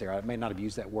notes there. I may not have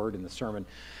used that word in the sermon,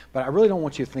 but I really don't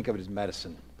want you to think of it as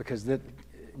medicine, because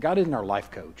God isn't our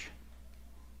life coach.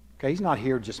 Okay, he's not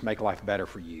here to just make life better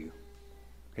for you.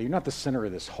 Okay, you're not the center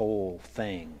of this whole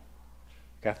thing.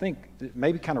 Okay, I think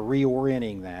maybe kind of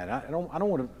reorienting that. I don't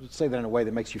want to say that in a way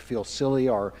that makes you feel silly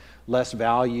or less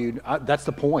valued. That's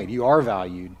the point. You are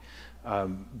valued.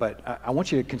 But I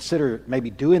want you to consider maybe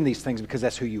doing these things because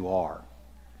that's who you are.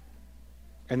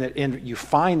 And you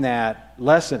find that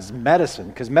lessons, medicine,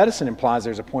 because medicine implies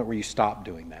there's a point where you stop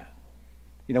doing that.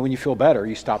 When you feel better,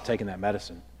 you stop taking that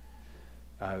medicine.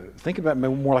 Think about it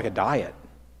more like a diet.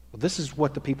 Well, this is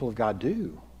what the people of God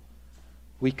do.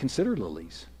 We consider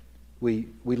lilies. We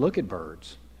look at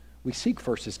birds. We seek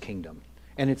first his kingdom.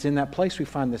 And it's in that place we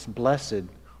find this blessed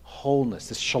wholeness,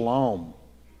 this shalom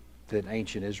that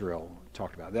ancient Israel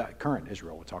talked about, that current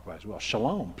Israel would talk about as well.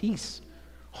 Shalom, peace,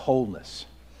 wholeness.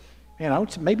 And I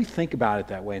would maybe think about it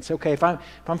that way and say, okay, if I'm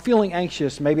feeling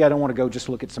anxious, maybe I don't want to go just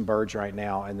look at some birds right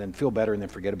now and then feel better and then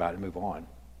forget about it and move on.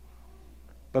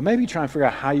 But maybe try and figure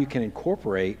out how you can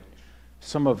incorporate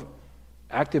some of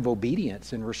active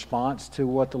obedience in response to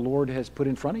what the Lord has put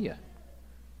in front of you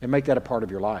and make that a part of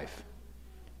your life.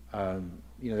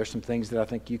 There's some things that I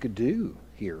think you could do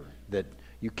here that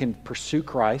you can pursue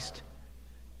Christ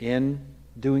in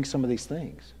doing some of these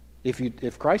things.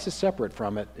 If Christ is separate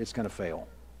from it, it's going to fail.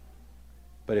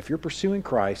 But if you're pursuing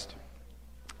Christ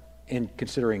and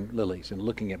considering lilies and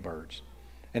looking at birds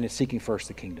and it's seeking first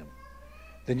the kingdom,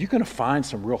 then you're going to find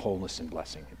some real wholeness and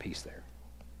blessing and peace there.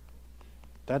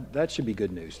 That should be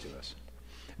good news to us.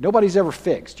 Nobody's ever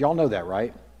fixed. Y'all know that,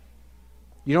 right?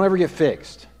 You don't ever get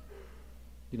fixed.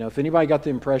 You know, if anybody got the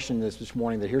impression this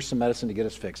morning that here's some medicine to get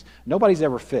us fixed, nobody's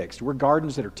ever fixed. We're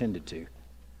gardens that are tended to.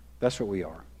 That's what we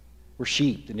are. We're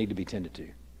sheep that need to be tended to.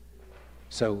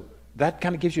 So that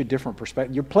kind of gives you a different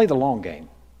perspective. You play the long game.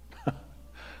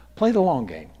 Play the long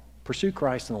game. Pursue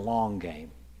Christ in the long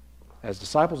game as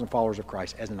disciples and followers of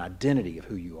Christ as an identity of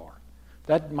who you are.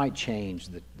 That might change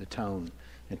the tone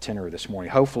and tenor this morning.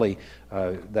 Hopefully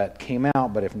that came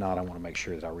out, but if not, I want to make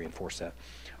sure that I reinforce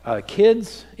that.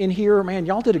 Kids in here, man,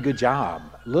 y'all did a good job.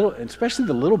 Especially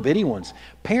the little bitty ones.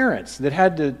 Parents that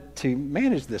had to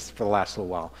manage this for the last little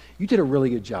while. You did a really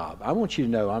good job. I want you to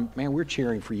know, we're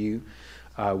cheering for you.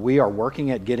 We are working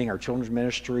at getting our children's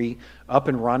ministry up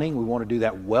and running. We want to do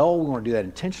that well. We want to do that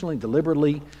intentionally,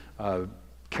 deliberately,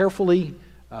 carefully,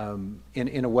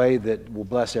 in a way that will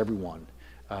bless everyone.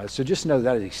 So just know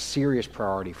that is a serious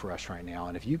priority for us right now.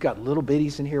 And if you've got little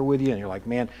bitties in here with you and you're like,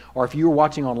 man, or if you were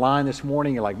watching online this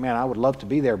morning, you're like, man, I would love to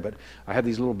be there, but I have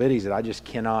these little bitties that I just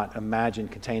cannot imagine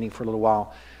containing for a little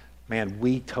while. Man,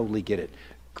 we totally get it.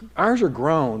 Ours are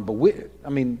grown, but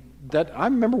I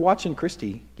remember watching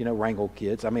Christy, wrangle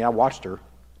kids. I watched her.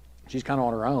 She's kind of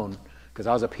on her own because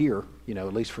I was up here,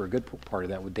 at least for a good part of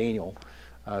that with Daniel.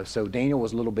 So Daniel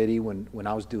was a little bitty when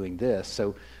I was doing this.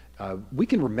 So we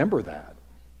can remember that.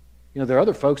 There are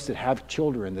other folks that have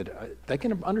children that they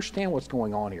can understand what's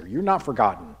going on here. You're not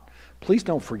forgotten. Please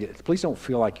don't forget. Please don't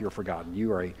feel like you're forgotten.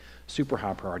 You are a super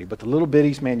high priority. But the little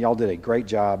bitties, man, y'all did a great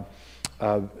job.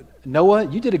 Noah,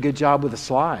 you did a good job with the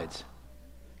slides.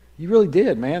 You really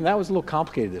did, man. That was a little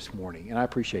complicated this morning, and I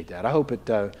appreciate that. I hope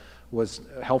it was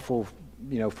helpful,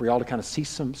 for y'all to kind of see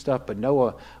some stuff. But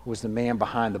Noah was the man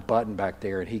behind the button back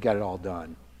there, and he got it all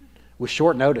done. With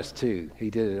short notice, too. He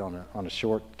did it on a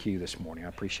short cue this morning. I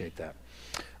appreciate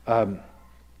that.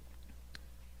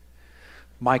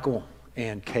 Michael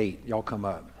and Kate, y'all come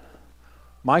up.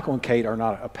 Michael and Kate are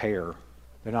not a pair.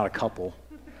 They're not a couple.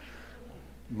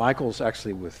 Michael's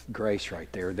actually with Grace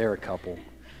right there. They're a couple.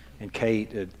 And Kate,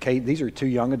 these are two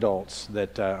young adults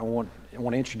that I want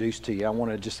to introduce to you. I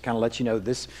want to just kind of let you know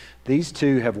these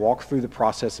two have walked through the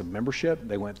process of membership.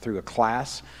 They went through a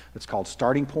class that's called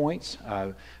Starting Points.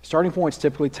 Starting Points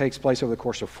typically takes place over the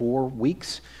course of 4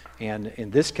 weeks. And in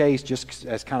this case, just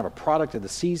as kind of a product of the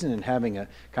season and having a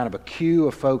kind of a queue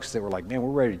of folks that were like, man,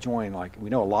 we're ready to join. Like, we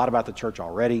know a lot about the church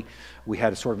already. We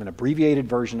had a sort of an abbreviated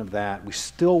version of that. We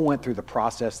still went through the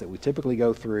process that we typically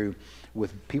go through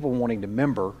with people wanting to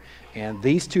member. And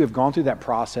these two have gone through that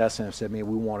process and have said, man,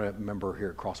 we want to member here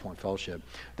at Crosspoint Fellowship.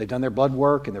 They've done their blood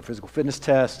work and their physical fitness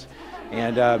test,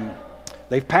 and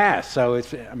they've passed. So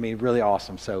it's, really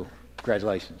awesome. So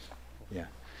congratulations. Yeah.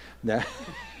 No.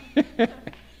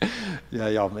 Yeah,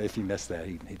 y'all, if you missed that,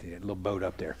 he did a little boat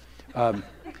up there.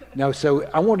 So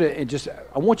I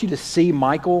want you to see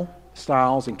Michael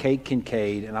Stiles and Kate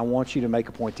Kincaid, and I want you to make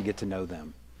a point to get to know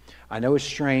them. I know it's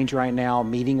strange right now.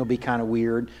 Meeting will be kind of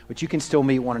weird, but you can still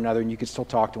meet one another, and you can still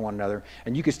talk to one another,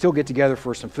 and you can still get together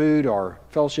for some food or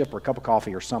fellowship or a cup of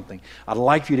coffee or something. I'd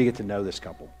like for you to get to know this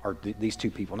couple, or these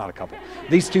two people, not a couple.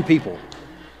 These two people.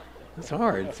 It's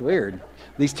hard. It's weird.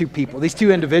 These two people, these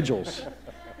two individuals.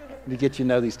 To get you to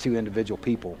know these two individual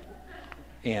people.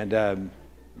 And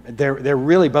they're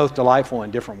really both delightful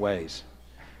in different ways.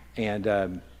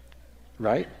 And,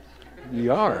 right?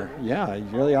 You are. Yeah, you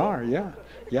really are. Yeah.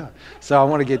 Yeah. So I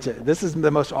want to get you. This is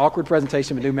the most awkward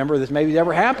presentation of a new member that's maybe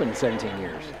ever happened in 17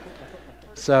 years.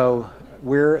 So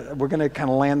we're going to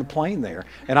kind of land the plane there.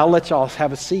 And I'll let y'all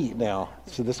have a seat now.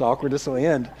 So this awkwardness will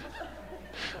end.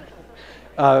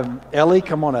 Ellie,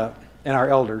 come on up. And our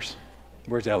elders.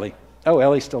 Where's Ellie? Oh,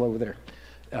 Ellie's still over there.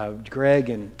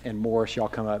 Greg and Morris, y'all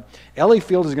come up. Ellie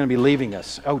Field is going to be leaving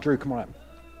us. Oh, Drew, come on up.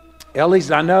 Ellie's,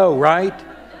 I know, right?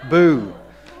 Boo.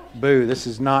 Boo, this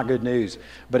is not good news.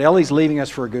 But Ellie's leaving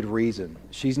us for a good reason.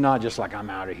 She's not just like,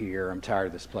 I'm out of here, I'm tired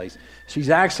of this place.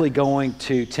 She's actually going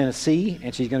to Tennessee,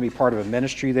 and she's going to be part of a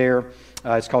ministry there.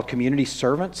 It's called Community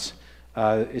Servants.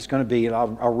 It's going to be, and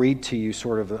I'll read to you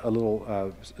sort of a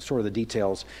little, sort of the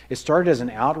details. It started as an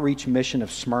outreach mission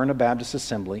of Smyrna Baptist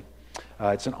Assembly.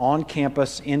 It's an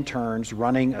on-campus interns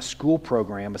running a school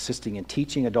program assisting in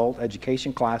teaching adult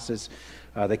education classes.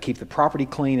 They keep the property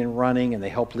clean and running, and they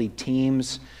help lead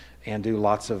teams and do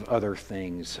lots of other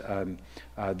things.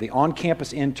 The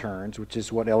on-campus interns, which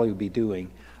is what Ellie will be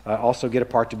doing, also get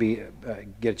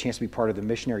a chance to be part of the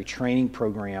missionary training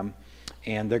program,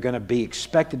 and they're going to be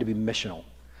expected to be missional.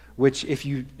 which if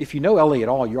you know Ellie at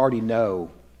all, you already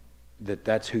know that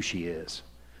that's who she is.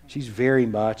 She's very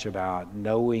much about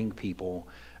knowing people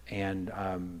and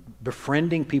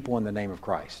befriending people in the name of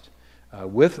Christ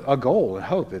with a goal and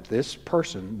hope that this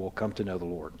person will come to know the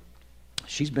Lord.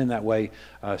 She's been that way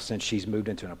since she's moved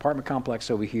into an apartment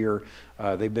complex over here.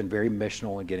 They've been very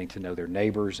missional in getting to know their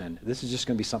neighbors, and this is just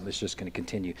going to be something that's just going to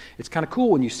continue. It's kind of cool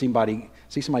when you see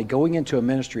somebody going into a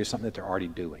ministry of something that they're already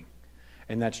doing,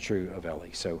 and that's true of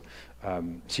Ellie. So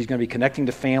she's going to be connecting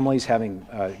to families, having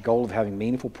a goal of having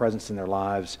meaningful presence in their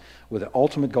lives with the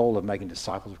ultimate goal of making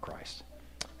disciples of Christ.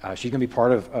 She's going to be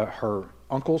part of her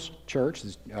uncle's church.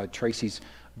 Tracy's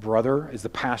brother is the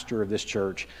pastor of this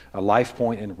church, Life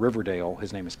Point in Riverdale.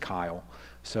 His name is Kyle.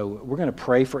 So we're going to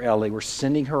pray for Ellie. We're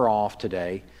sending her off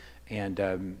today.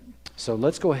 And so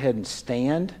let's go ahead and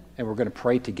stand, and we're going to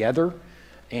pray together.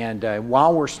 And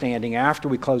while we're standing, after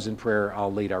we close in prayer,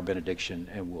 I'll lead our benediction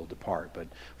and we'll depart. But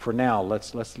for now,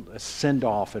 let's send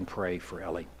off and pray for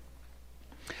Ellie.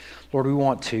 Lord, we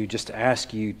want to just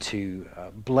ask you to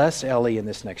bless Ellie in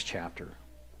this next chapter,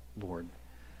 Lord.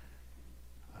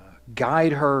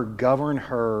 Guide her, govern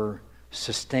her,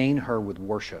 sustain her with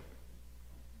worship.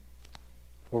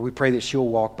 Lord, we pray that she'll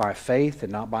walk by faith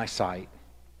and not by sight.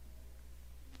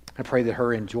 I pray that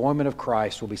her enjoyment of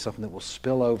Christ will be something that will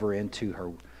spill over into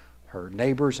her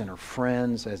neighbors and her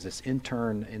friends as this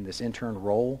intern in this intern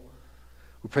role.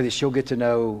 We pray that she'll get to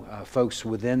know folks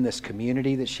within this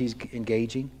community that she's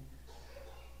engaging.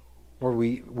 Lord,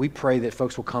 we pray that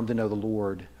folks will come to know the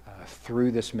Lord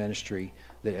through this ministry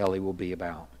that Ellie will be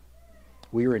about.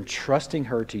 We are entrusting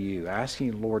her to you,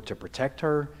 asking, Lord, to protect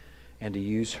her and to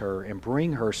use her and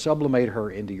bring her, sublimate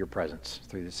her into your presence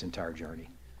through this entire journey.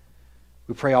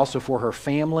 We pray also for her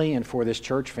family and for this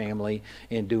church family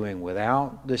in doing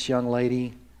without this young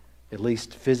lady, at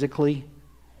least physically,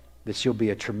 that she'll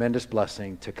be a tremendous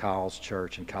blessing to Kyle's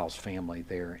church and Kyle's family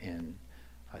there in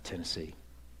Tennessee.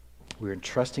 We're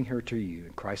entrusting her to you.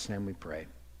 In Christ's name we pray.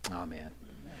 Amen.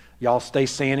 Y'all stay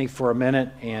standing for a minute,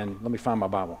 and let me find my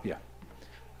Bible. Yeah.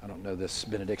 I don't know this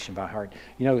benediction by heart.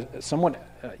 You know, someone,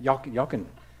 you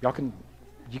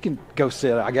can go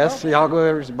sit, I guess. Y'all go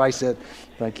over. Everybody sit.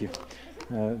 Thank you.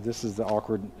 This is the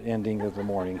awkward ending of the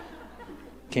morning.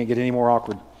 Can't get any more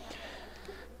awkward.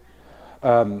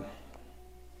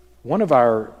 One of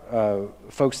our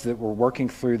folks that were working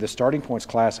through the Starting Points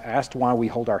class asked why we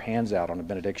hold our hands out on a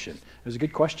benediction. It was a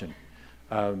good question.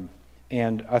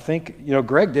 And I think,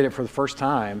 Greg did it for the first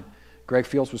time. Greg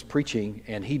Fields was preaching,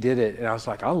 and he did it, and I was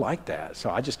like, I like that. So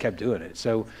I just kept doing it.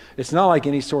 So it's not like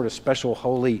any sort of special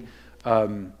holy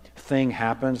thing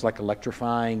happens, like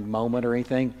electrifying moment or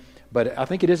anything, but I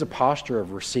think it is a posture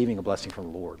of receiving a blessing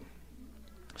from the Lord.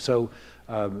 So,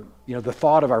 the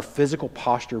thought of our physical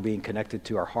posture being connected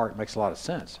to our heart makes a lot of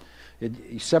sense.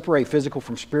 You separate physical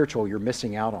from spiritual, you're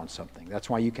missing out on something. That's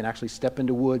why you can actually step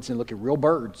into woods and look at real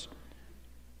birds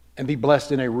and be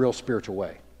blessed in a real spiritual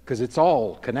way, because it's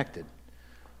all connected.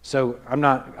 So I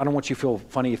don't want you to feel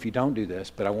funny if you don't do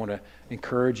this, but I want to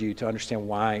encourage you to understand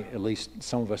why at least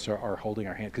some of us are holding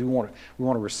our hand, because we want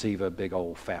to receive a big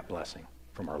old fat blessing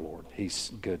from our Lord.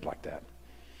 He's good like that.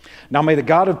 Now may the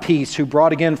God of peace, who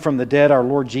brought again from the dead our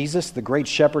Lord Jesus, the great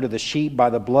shepherd of the sheep,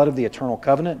 by the blood of the eternal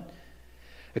covenant,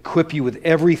 equip you with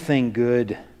everything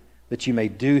good, that you may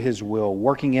do his will,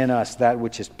 working in us that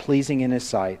which is pleasing in his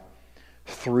sight,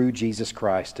 through Jesus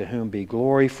Christ, to whom be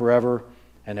glory forever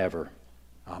and ever.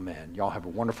 Amen. Y'all have a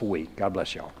wonderful week. God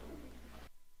bless y'all.